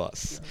 30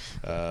 plus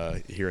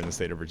here in the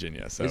state of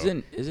Virginia. So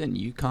Isn't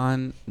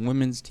UConn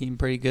women's team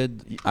pretty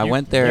good? I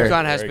went there.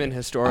 UConn has been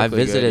historically I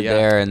visited good, yeah.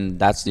 there, and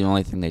that's the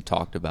only thing they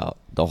talked about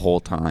the whole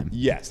time.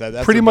 Yes,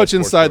 that's Pretty their much best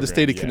sports inside the program,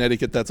 state of yeah.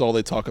 Connecticut, that's all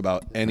they talk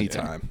about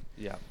anytime.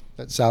 Yeah.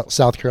 That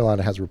South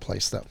Carolina has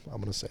replaced them. I'm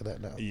going to say that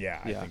now.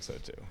 Yeah, I think so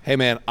too. Hey,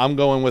 man, I'm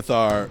going with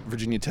our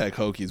Virginia Tech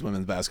Hokies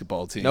women's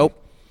basketball team. Nope.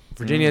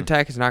 Virginia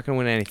Tech is not going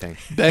to win anything.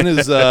 Ben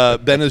is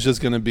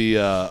just going to be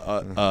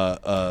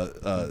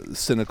a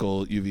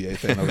cynical UVA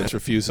fan. I'll just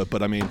refuse it.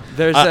 But I mean,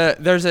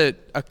 There's a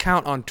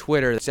account on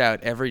Twitter that's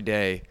out every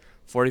day.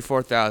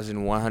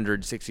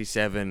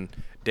 44,167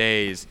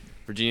 days.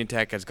 Virginia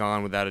Tech has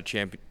gone without a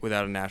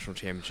national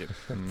championship.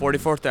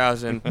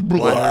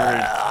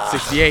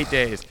 44,168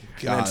 days.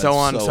 God, and then so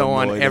on, I'm so so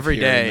on annoyed every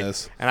of hearing day.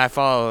 this. And I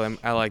follow them.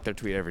 I like their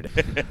tweet every day.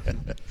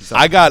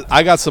 I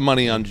got some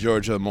money on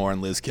Georgia Moore and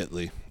Liz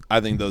Kitley. I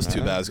think those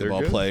two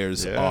basketball good.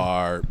 players Yeah.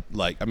 are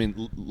like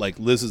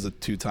Liz is a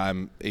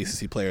 2-time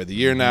ACC Player of the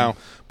Year now,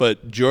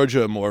 but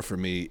Georgia Moore for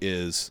me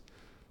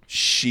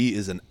she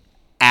is an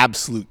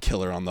absolute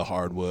killer on the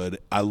hardwood.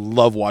 I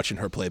love watching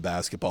her play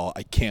basketball.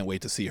 I can't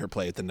wait to see her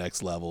play at the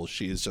next level.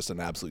 She is just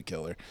an absolute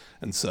killer.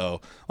 And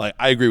so,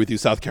 I agree with you.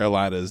 South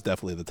Carolina is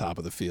definitely the top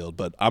of the field,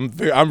 but I'm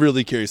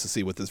really curious to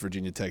see what this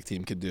Virginia Tech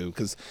team can do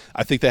because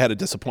I think they had a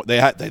disappointing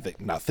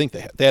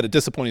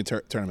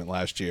tournament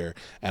last year,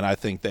 and I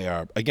think they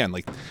are again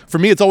for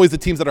me. It's always the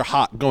teams that are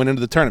hot going into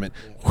the tournament.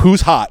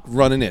 Who's hot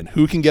running in?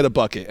 Who can get a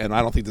bucket? And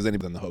I don't think there's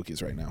anybody in the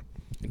Hokies right now.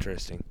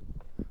 Interesting.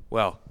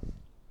 Well,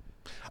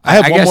 I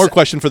have one guess- more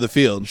question for the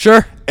field.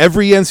 Sure.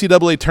 Every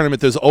NCAA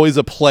tournament, there's always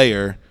a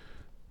player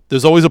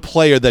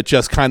that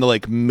just kind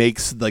of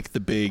makes the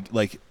big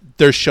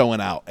they're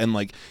showing out. And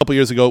a couple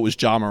years ago, it was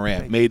Ja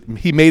Morant.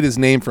 He made his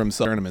name for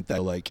himself in the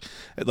tournament.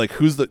 That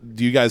who's the?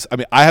 Do you guys? I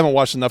mean, I haven't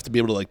watched enough to be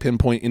able to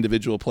pinpoint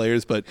individual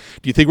players, but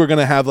do you think we're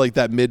gonna have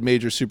that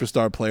mid-major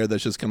superstar player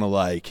that's just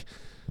gonna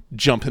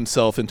jump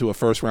himself into a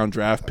first-round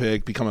draft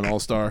pick, become an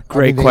all-star?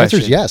 Great the question.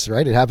 answer is yes,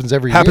 right? It happens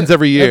every year.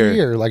 Every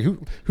year. Every year.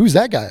 Who's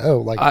that guy?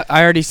 Oh,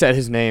 I already said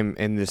his name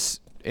in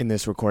this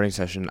recording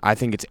session. I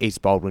think it's Ace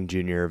Baldwin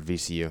Jr. of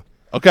VCU.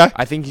 Okay.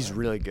 I think he's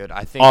really good.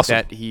 I think Awesome.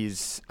 that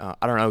he's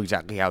I don't know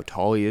exactly how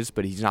tall he is,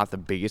 but he's not the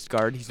biggest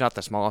guard. He's not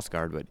the smallest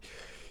guard, but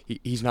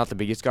he's not the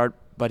biggest guard.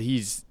 But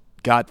he's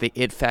got the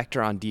it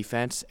factor on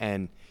defense,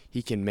 and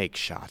he can make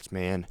shots,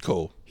 man.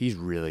 Cool. He's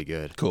really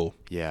good. Cool.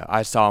 Yeah,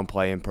 I saw him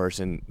play in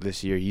person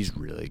this year. He's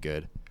really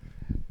good.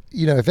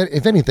 You know,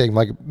 if anything,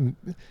 like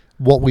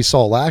what we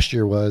saw last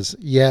year was,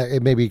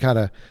 it maybe kind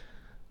of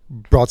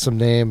brought some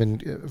name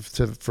and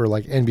for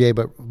like NBA,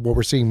 but what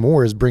we're seeing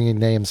more is bringing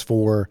names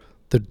for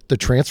the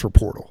transfer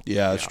portal.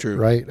 Yeah, that's true.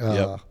 Right.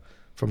 Yep.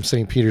 From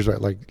St. Peter's,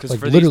 right? Like for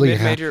these literally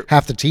mid-major-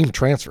 half the team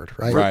transferred,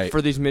 right? Right.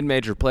 For these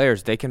mid-major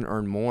players, they can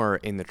earn more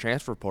in the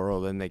transfer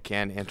portal than they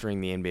can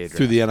entering the NBA draft.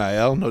 Through the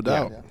NIL, no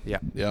doubt. Yeah.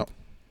 Yep.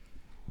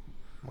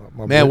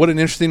 My Man, boy- what an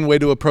interesting way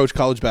to approach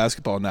college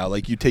basketball now.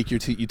 Like you take your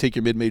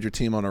mid-major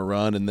team on a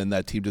run, and then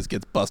that team just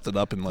gets busted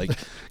up, and like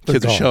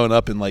kids are gone. showing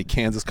up in like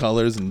Kansas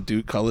colors and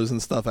Duke colors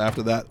and stuff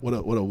after that. What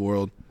a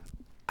world.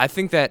 I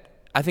think that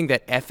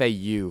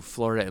FAU,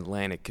 Florida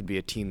Atlantic, could be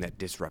a team that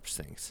disrupts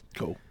things.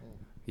 Cool.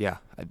 Yeah,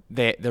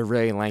 they're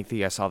really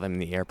lengthy. I saw them in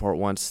the airport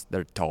once.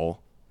 They're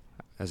tall,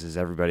 as is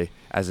every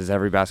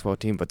basketball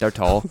team, but they're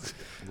tall.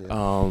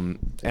 And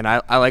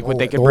I like what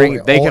they could bring.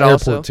 They could airport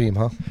also team,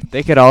 huh?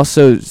 They could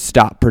also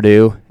stop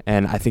Purdue,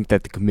 and I think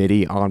that the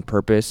committee on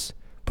purpose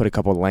put a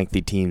couple of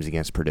lengthy teams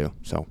against Purdue.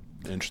 So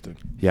Interesting.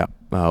 yeah,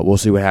 we'll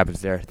see what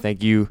happens there.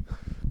 Thank you,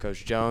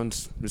 Coach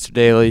Jones, Mr.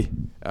 Daly,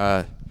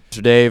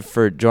 Mr. Dave,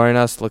 for joining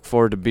us. Look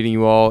forward to beating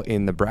you all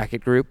in the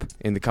bracket group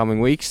in the coming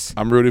weeks.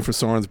 I'm rooting for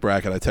Soren's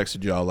bracket. I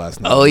texted y'all last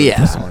night. Oh, I'm rooting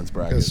yeah. for Soren's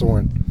bracket.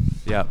 Soren.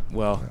 Yeah,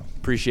 well,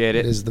 appreciate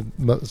It it. is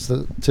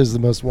tis the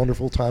most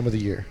wonderful time of the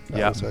year. I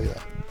Yeah. will tell you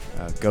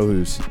that. Go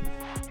Hoos.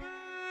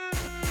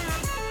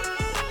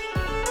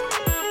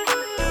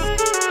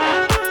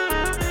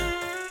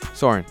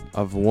 Soren,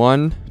 of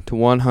 1 to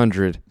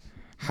 100,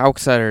 how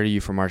excited are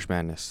you for March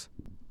Madness?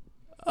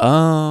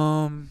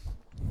 I'm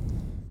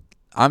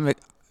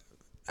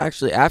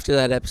actually, after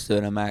that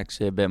episode, I'm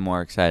actually a bit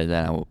more excited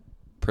than I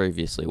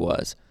previously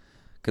was,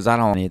 because I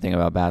don't know anything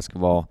about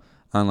basketball.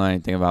 I don't know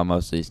anything about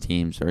most of these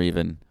teams, or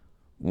even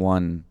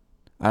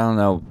I don't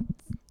know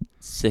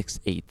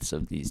 6/8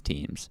 of these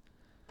teams.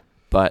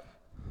 But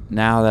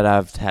now that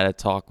I've had a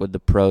talk with the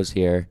pros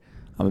here,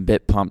 I'm a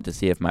bit pumped to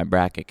see if my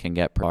bracket can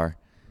get par,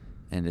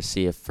 and to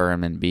see if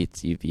Furman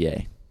beats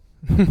UVA.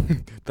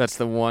 That's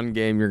the one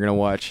game you're going to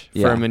watch,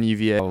 Yeah. Furman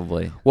UVA.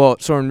 Probably. Well,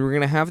 Soren, we're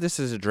going to have this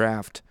as a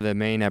draft, the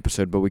main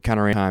episode, but we kind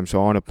of ran out of time,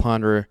 so I want to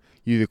ponder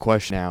you the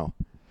question now.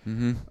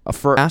 Mm-hmm.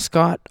 For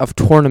mascot of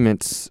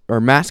tournaments or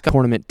mascot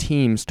tournament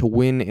teams to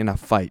win in a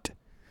fight,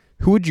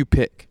 who would you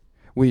pick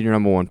with your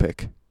number one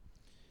pick?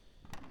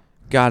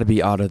 Got to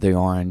be Otto the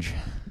Orange.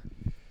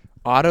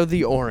 Otto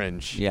the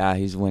Orange. Yeah,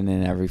 he's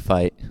winning every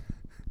fight.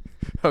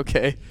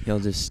 Okay.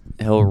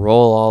 He'll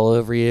roll all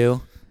over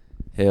you.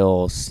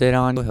 He'll sit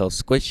on you. He'll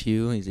squish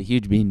you. He's a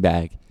huge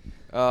beanbag.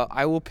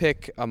 I will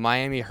pick a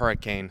Miami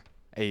Hurricane,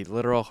 a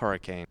literal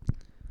hurricane,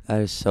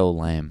 That is so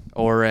lame.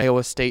 or a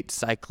Iowa State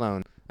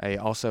Cyclone,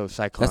 also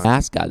cyclone. That's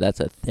mascot. That's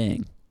a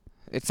thing.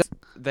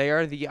 They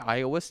are the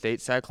Iowa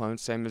State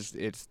Cyclones, same as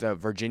it's the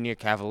Virginia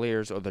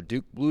Cavaliers or the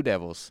Duke Blue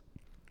Devils.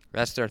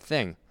 That's their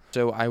thing.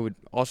 So I would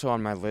also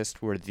on my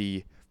list were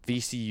the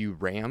VCU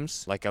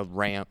Rams, like a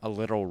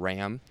literal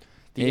ram.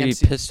 The Maybe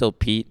Pistol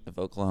Pete of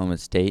Oklahoma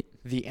State.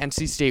 The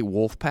NC State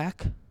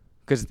Wolfpack,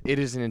 because it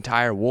is an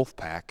entire wolf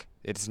pack.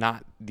 It's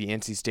not the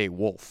NC State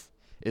Wolf.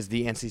 It's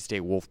the NC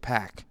State Wolf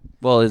Pack.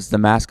 Well, is the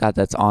mascot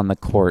that's on the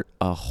court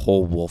a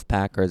whole wolf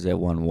pack, or is it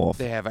one wolf?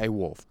 They have a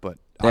wolf, but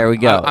There we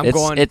go. I'm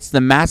going. It's the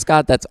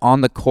mascot that's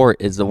on the court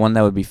is the one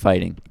that would be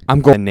fighting.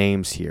 I'm going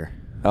names here.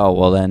 Oh,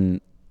 well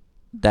then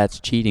that's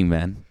cheating,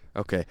 man.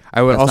 Okay,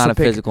 I would That's also not a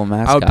pick. physical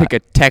mascot. I would pick a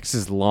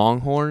Texas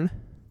Longhorn.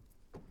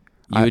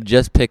 You would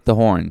just pick the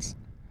horns.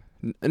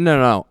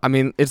 No. I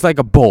mean, it's like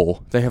a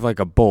bull. They have like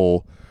a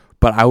bull,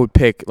 but I would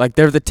pick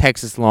they're the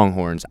Texas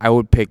Longhorns. I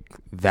would pick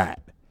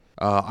that.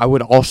 I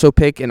would also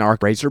pick an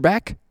Ark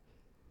Razorback,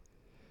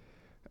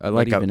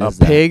 like even a is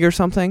that? pig or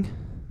something.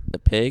 The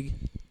pig?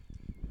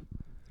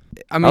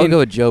 I I'll mean, go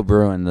with Joe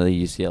Bruin, the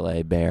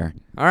UCLA Bear.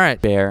 all right,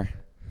 Bear.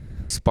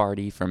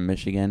 Sparty from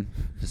Michigan.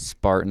 The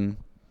Spartan.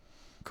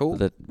 cool.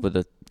 With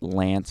a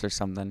lance or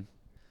something.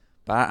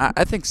 But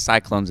I think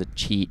Cyclone's a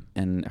cheat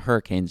and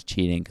Hurricane's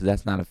cheating because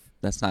that's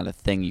not a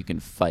thing you can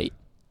fight.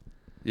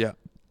 Yeah.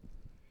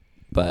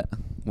 But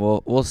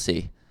we'll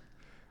see.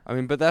 I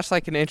mean, but that's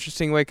like an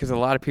interesting way because a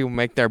lot of people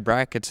make their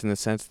brackets in the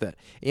sense that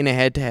in a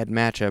head-to-head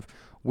matchup,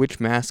 which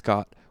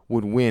mascot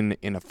would win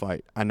in a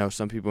fight. I know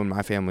some people in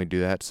my family do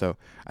that, so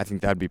I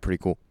think that'd be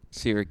pretty cool.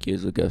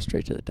 Syracuse would go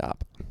straight to the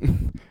top.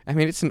 I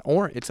mean, it's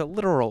it's a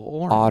literal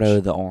orange. Otto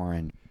the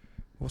Orange.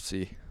 We'll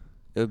see.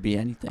 It would be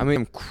anything. I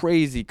mean,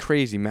 some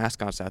crazy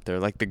mascots out there,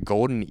 like the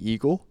Golden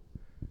Eagle,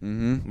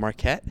 Mm-hmm.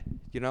 Marquette,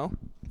 you know?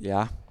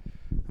 Yeah,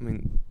 I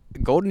mean,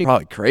 Golden Eagle,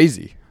 probably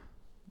crazy.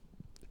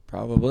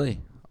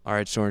 probably. All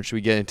right, Soren, should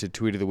we get into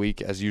Tweet of the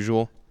Week as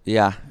usual?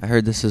 Yeah, I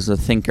heard this is a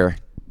thinker.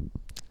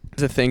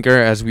 As a thinker,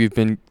 as we've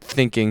been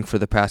thinking for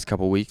the past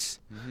couple weeks,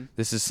 Mm-hmm.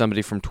 this is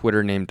somebody from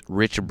Twitter named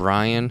Rich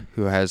Bryan,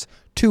 who has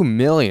 2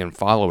 million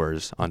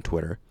followers on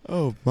Twitter.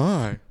 Oh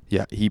my.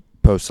 Yeah, he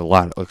posts a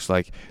lot, it looks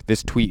like.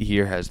 This tweet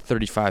here has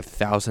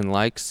 35,000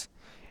 likes,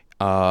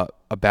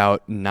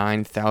 about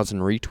 9,000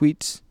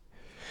 retweets,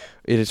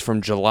 It is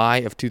from July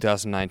of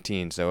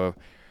 2019. So,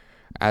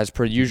 as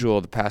per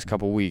usual, the past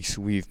couple weeks,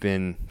 we've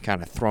been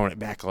kind of throwing it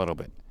back a little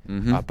bit.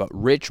 But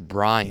Rich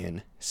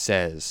Bryan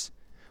says,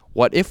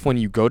 what if when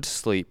you go to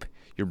sleep,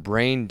 your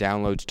brain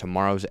downloads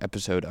tomorrow's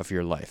episode of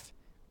your life?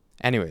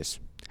 Anyways,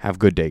 have a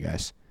good day,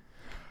 guys.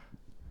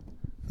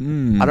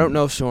 I don't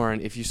know,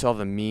 Soren, if you saw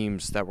the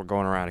memes that were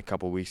going around a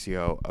couple weeks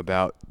ago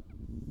about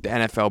the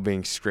NFL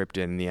being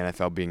scripted and the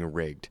NFL being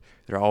rigged.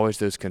 There are always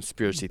those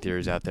conspiracy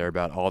theories out there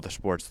about all the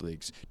sports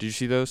leagues. Did you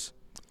see those?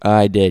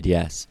 I did,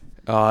 yes.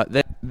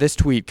 This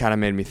tweet kind of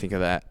made me think of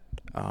that.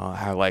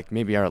 How, like,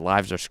 maybe our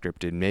lives are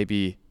scripted.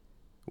 Maybe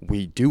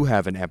we do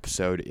have an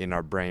episode in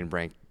our brain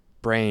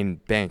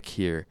bank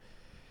here,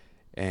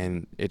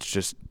 and it's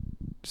just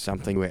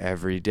something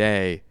every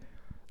day,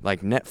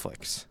 like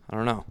Netflix. I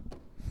don't know.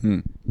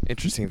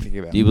 Interesting to think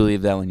about. Do you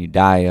believe that when you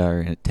die,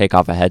 you're going to take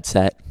off a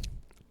headset?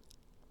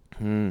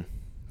 Maybe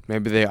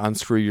they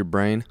unscrew your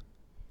brain.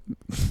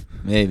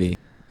 Maybe.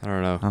 I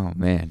don't know. Oh,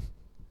 man.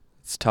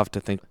 It's tough to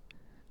think.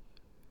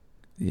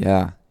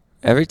 Yeah.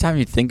 Every time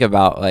you think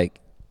about, like,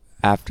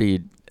 after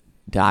you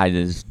die,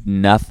 there's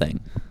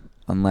nothing.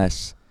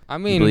 Unless I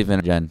you mean, believe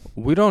in Jen.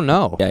 we don't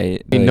know. Yeah, I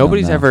mean,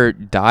 nobody's ever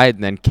died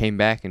and then came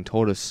back and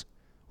told us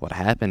what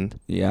happened.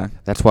 Yeah.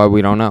 That's why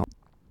we don't know.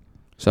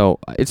 So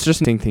it's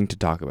just an thing to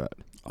talk about.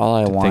 All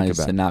I to want think is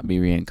about. to not be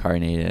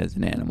reincarnated as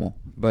an animal.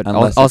 But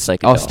Unless I'll it's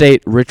psychedelic. I'll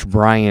state Rich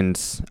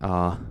Bryan's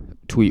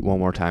tweet one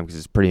more time because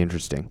it's pretty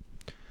interesting.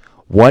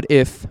 What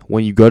if,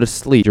 when you go to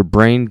sleep, your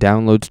brain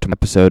downloads to an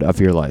episode of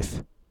your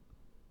life?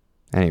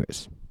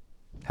 Anyways.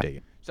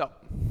 So,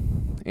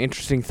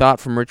 interesting thought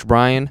from Rich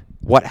Bryan.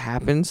 What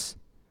happens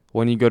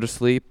when you go to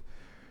sleep?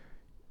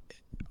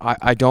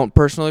 I don't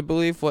personally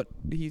believe what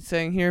he's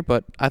saying here,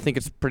 but I think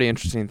it's pretty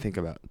interesting to think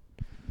about.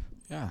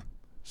 Yeah.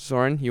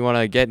 Soren, you want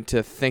to get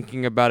into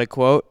thinking about a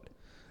quote?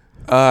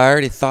 I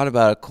already thought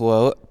about a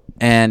quote,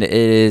 and it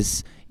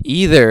is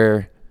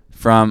either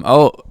from...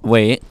 Oh,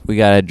 wait. We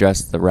got to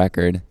address the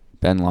record.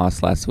 Ben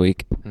lost last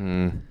week.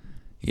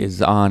 He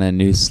is on a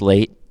new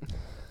slate.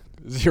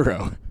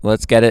 0.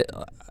 Let's get it.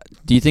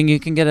 Do you think you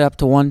can get it up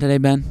to 1 today,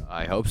 Ben?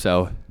 I hope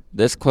so.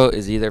 This quote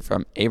is either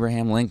from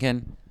Abraham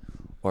Lincoln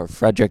or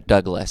Frederick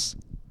Douglass.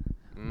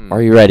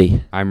 Are you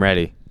ready? I'm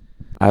ready.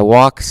 I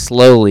walk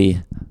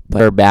slowly,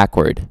 but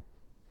backward.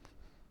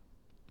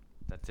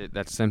 That's it.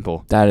 That's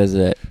simple. That is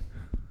it.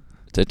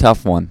 It's a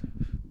tough one.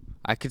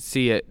 I could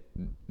see it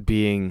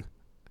being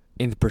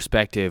in the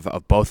perspective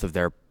of both of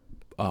their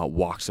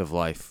walks of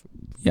life,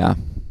 Yeah.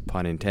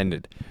 pun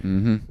intended.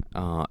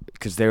 Mm-hmm.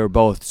 Because they were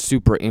both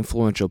super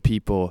influential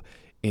people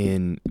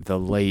in the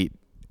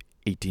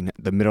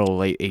middle to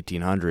late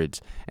 1800s,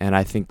 and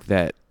I think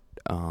that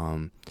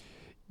all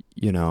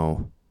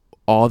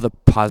the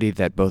positive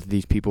that both of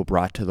these people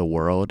brought to the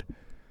world,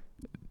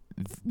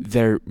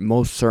 there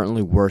most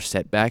certainly were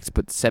setbacks,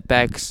 but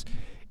setbacks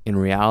in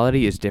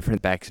reality is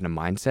different than setbacks in a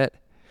mindset,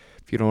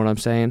 if you know what I'm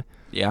saying.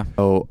 Yeah.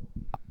 So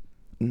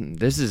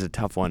this is a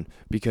tough one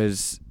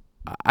because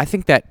I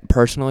think that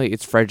personally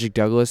it's Frederick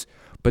Douglass,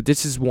 but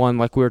this is one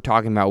like we were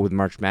talking about with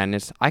March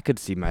Madness. I could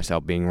see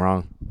myself being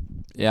wrong.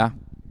 Yeah.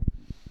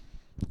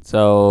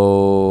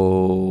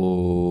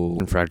 So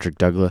Frederick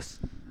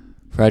Douglass.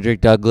 Frederick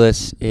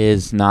Douglass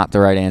is not the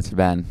right answer,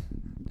 Ben.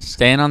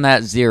 Staying on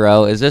that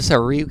 0. Is this a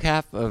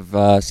recap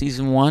of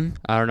season 1?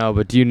 I don't know,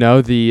 but do you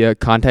know the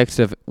context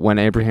of when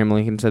Abraham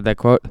Lincoln said that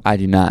quote? I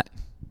do not.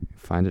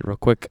 Find it real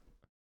quick.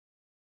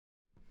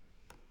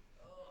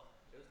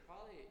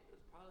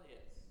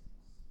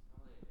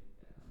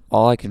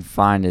 All I can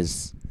find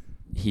is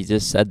he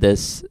just said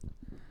this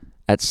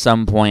at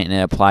some point and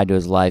it applied to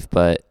his life,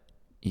 but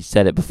he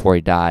said it before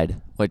he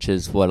died, which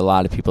is what a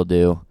lot of people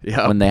do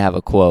when they have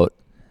a quote.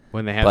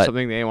 When they have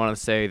something they want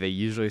to say, they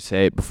usually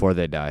say it before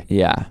they die.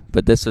 Yeah,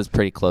 but this was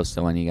pretty close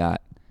to when he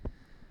got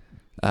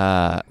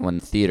when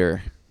the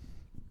theater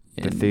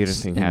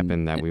thing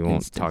happened that we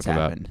won't talk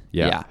about. Happened.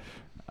 Yeah.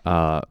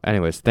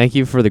 Anyways, thank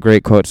you for the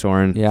great quote,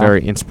 Soren. Yeah.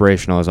 Very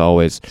inspirational as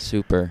always.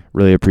 Super.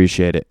 Really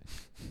appreciate it.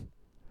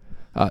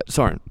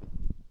 Soren.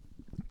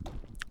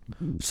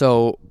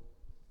 So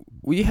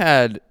we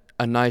had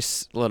a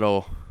nice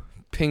little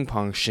ping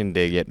pong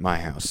shindig at my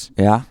house.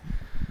 Yeah.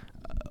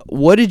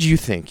 What did you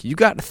think? You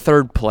got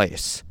 3rd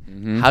place.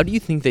 Mm-hmm. How do you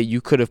think that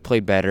you could have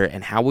played better,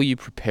 and how will you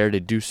prepare to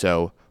do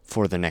so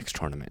for the next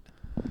tournament?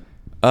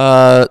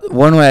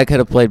 One way I could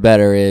have played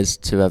better is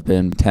to have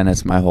been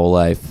tennis my whole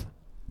life,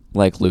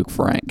 like Luke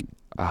Frank.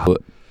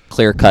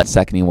 Clear cut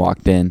second he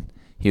walked in.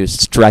 He was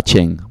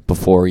stretching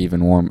before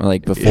even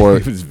before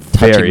He was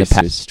touching very the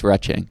pad,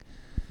 stretching.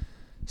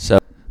 So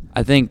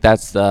I think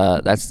that's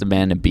the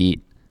man to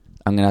beat.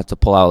 I'm gonna have to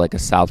pull out like a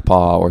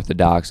southpaw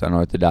orthodox,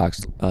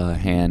 unorthodox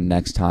hand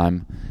next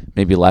time.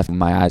 Maybe left with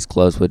my eyes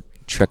closed would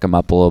trick him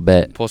up a little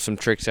bit. Pull some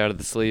tricks out of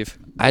the sleeve.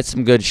 I had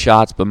some good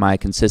shots, but my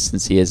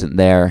consistency isn't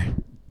there.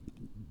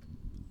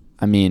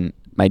 I mean,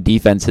 my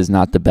defense is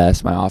not the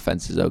best. My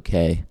offense is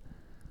okay.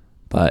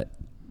 But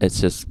it's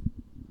just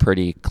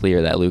pretty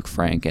clear that Luke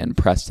Frank and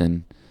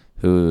Preston,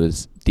 who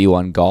is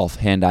D1 golf,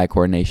 hand-eye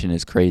coordination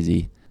is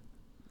crazy.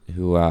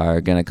 who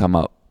are going to come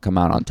out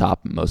on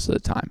top most of the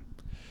time.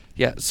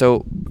 Yeah, so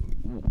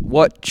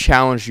what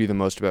challenged you the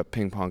most about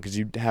ping pong? Because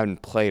you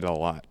haven't played a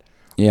lot.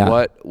 Yeah.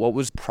 What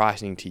was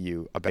surprising to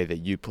you about that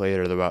you played,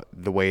 or about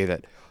the way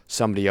that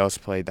somebody else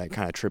played that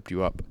kind of tripped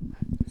you up?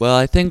 Well,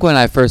 I think when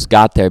I first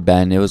got there,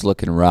 Ben, it was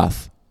looking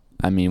rough.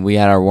 I mean, we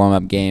had our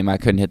warm-up game. I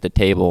couldn't hit the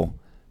table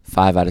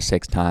 5 out of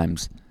 6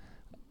 times.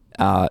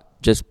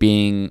 Just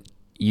being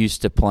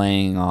used to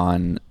playing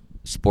on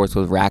sports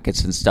with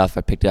rackets and stuff,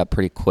 I picked it up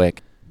pretty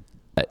quick.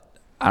 But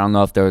I don't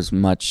know if there was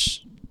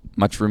much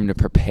room to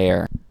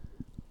prepare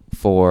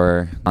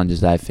for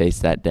challenges that I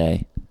faced that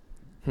day.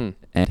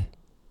 And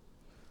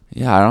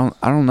yeah,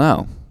 I don't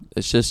know.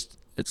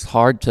 It's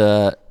hard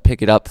to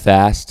pick it up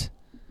fast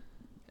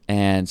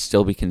and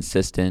still be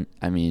consistent.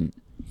 I mean,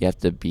 you have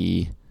to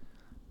be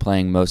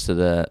playing most of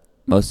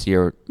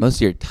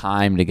your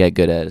time to get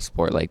good at a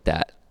sport like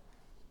that,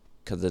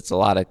 because it's a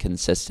lot of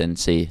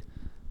consistency.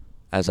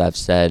 As I've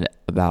said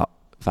about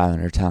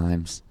 500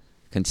 times,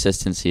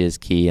 consistency is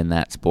key in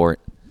that sport.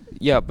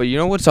 Yeah, but you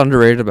know what's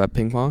underrated about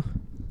ping pong?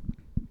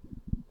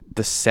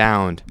 The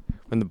sound.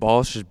 When the ball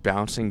is just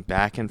bouncing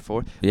back and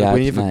forth. Yeah, like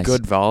when you it's have nice. a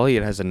good volley,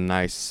 it has a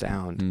nice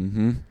sound.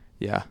 Mm-hmm.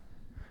 Yeah.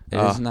 It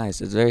is nice.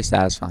 It's very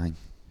satisfying.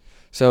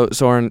 So,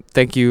 Soren,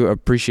 thank you.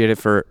 Appreciate it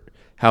for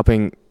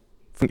helping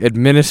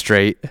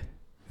administrate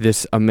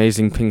this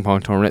amazing ping pong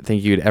tournament.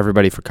 Thank you to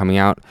everybody for coming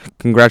out.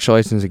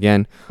 Congratulations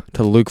again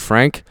to Luke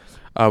Frank.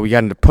 We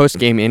got into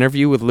post-game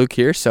interview with Luke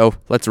here, so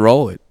let's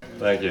roll it.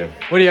 Thank you.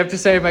 What do you have to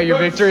say about your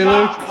victory,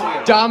 Luke?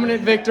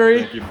 Dominant victory.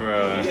 Thank you for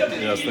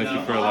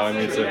allowing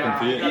me to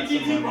compete.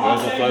 It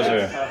was a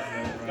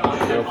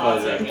pleasure. Real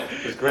pleasure.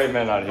 There's great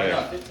men out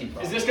here.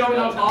 Is this going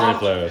on? Great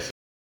players.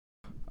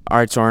 All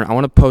right, Soren, I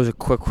want to pose a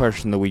quick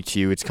question of the week to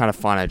you. It's kind of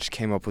fun. I just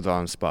came up with it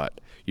on the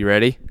spot. You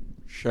ready?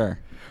 Sure.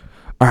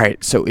 All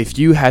right, so if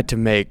you had to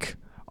make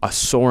a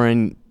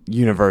Soren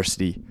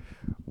University,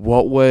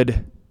 what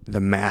would the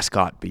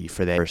mascot be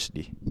for the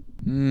university?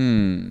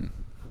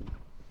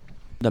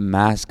 The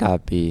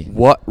mascot be?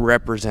 What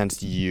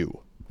represents you?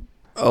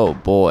 Oh,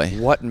 boy.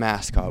 What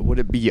mascot? Would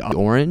it be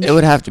orange? It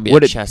would have to be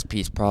Would a it- chess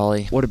piece,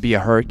 probably. Would it be a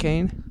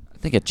hurricane? I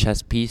think a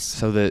chess piece.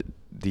 So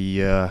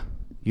the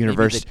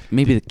university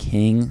Maybe the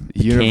king.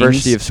 The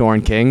University Kings. of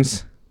Soren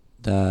Kings.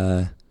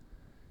 The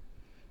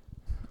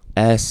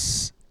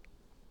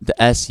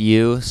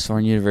SU,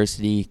 Soren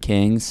University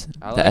Kings.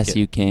 I The like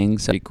SU it.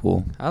 Kings. That'd be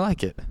cool. I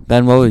like it.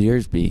 Ben, what would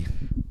yours be?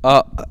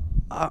 I'm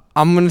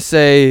gonna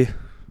say,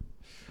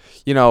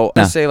 No.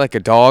 I'd say like a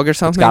dog or It's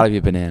something. got to be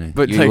a banana.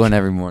 But You eat like- one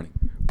every morning.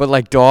 But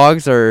like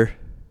dogs are,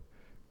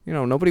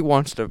 nobody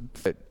wants to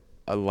fit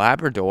a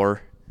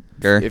Labrador.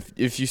 Sure.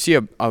 If you see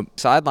a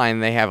sideline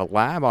and they have a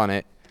lab on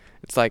it,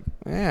 it's like,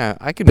 yeah,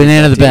 I could.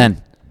 Banana the make that team.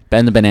 Ben.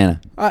 Ben the banana.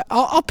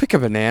 I'll pick a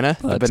banana.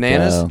 The Let's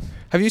bananas. go.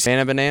 Have you seen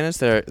Banana Bananas?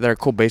 They're a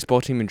cool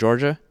baseball team in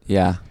Georgia.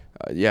 Yeah.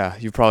 Yeah,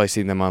 you've probably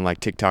seen them on like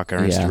TikTok or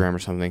Yeah. Instagram or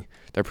something.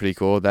 They're pretty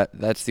cool.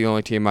 That's the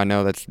only team I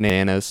know that's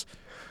bananas,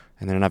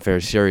 and they're not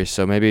very serious.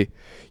 So maybe,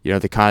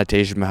 the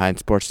connotation behind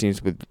sports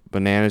teams with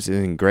bananas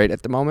isn't great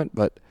at the moment.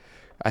 But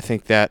I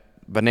think that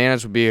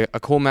bananas would be a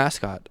cool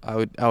mascot.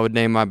 I would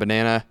name my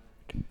banana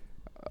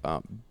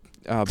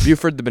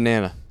Buford the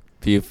Banana.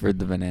 Buford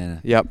the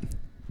banana. Yep.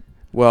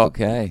 Well,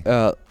 Okay.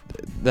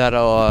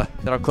 that'll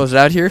close it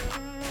out here.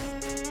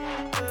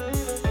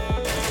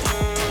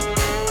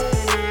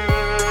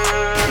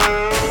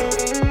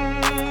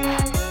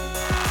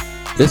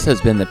 This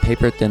has been the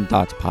Paper Thin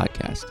Thoughts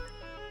podcast.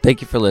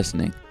 Thank you for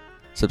listening.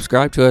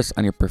 Subscribe to us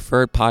on your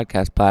preferred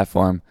podcast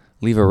platform,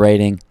 leave a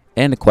rating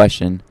and a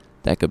question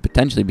that could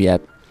potentially be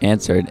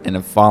answered in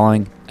a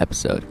following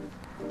episode.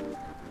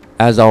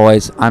 As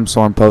always, I'm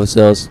Soren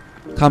Povasils,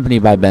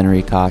 accompanied by Ben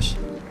Rikosh.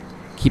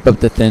 Keep up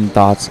the thin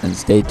thoughts and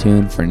stay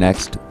tuned for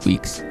next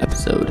week's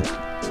episode.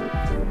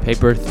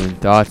 Paper Thin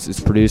Thoughts is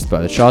produced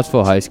by the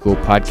Charlottesville High School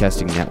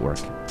Podcasting Network.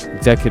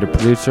 Executive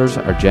producers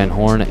are Jen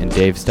Horn and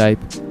Dave Stipe.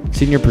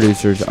 Senior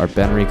producers are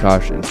Ben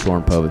Rikosh and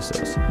Soren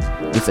Povasils.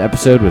 This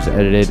episode was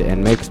edited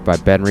and mixed by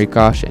Ben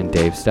Rikosh and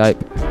Dave Stipe.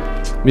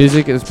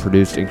 Music is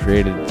produced and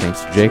created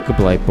thanks to Jacob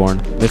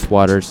Lightborn, Miss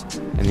Waters,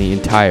 and the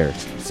entire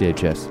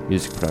CHS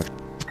music production.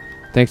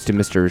 Thanks to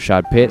Mr.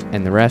 Rashad Pitt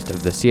and the rest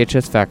of the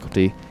CHS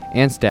faculty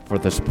and staff for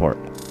the support.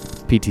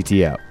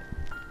 PTT out.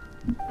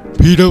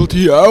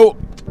 PWT out.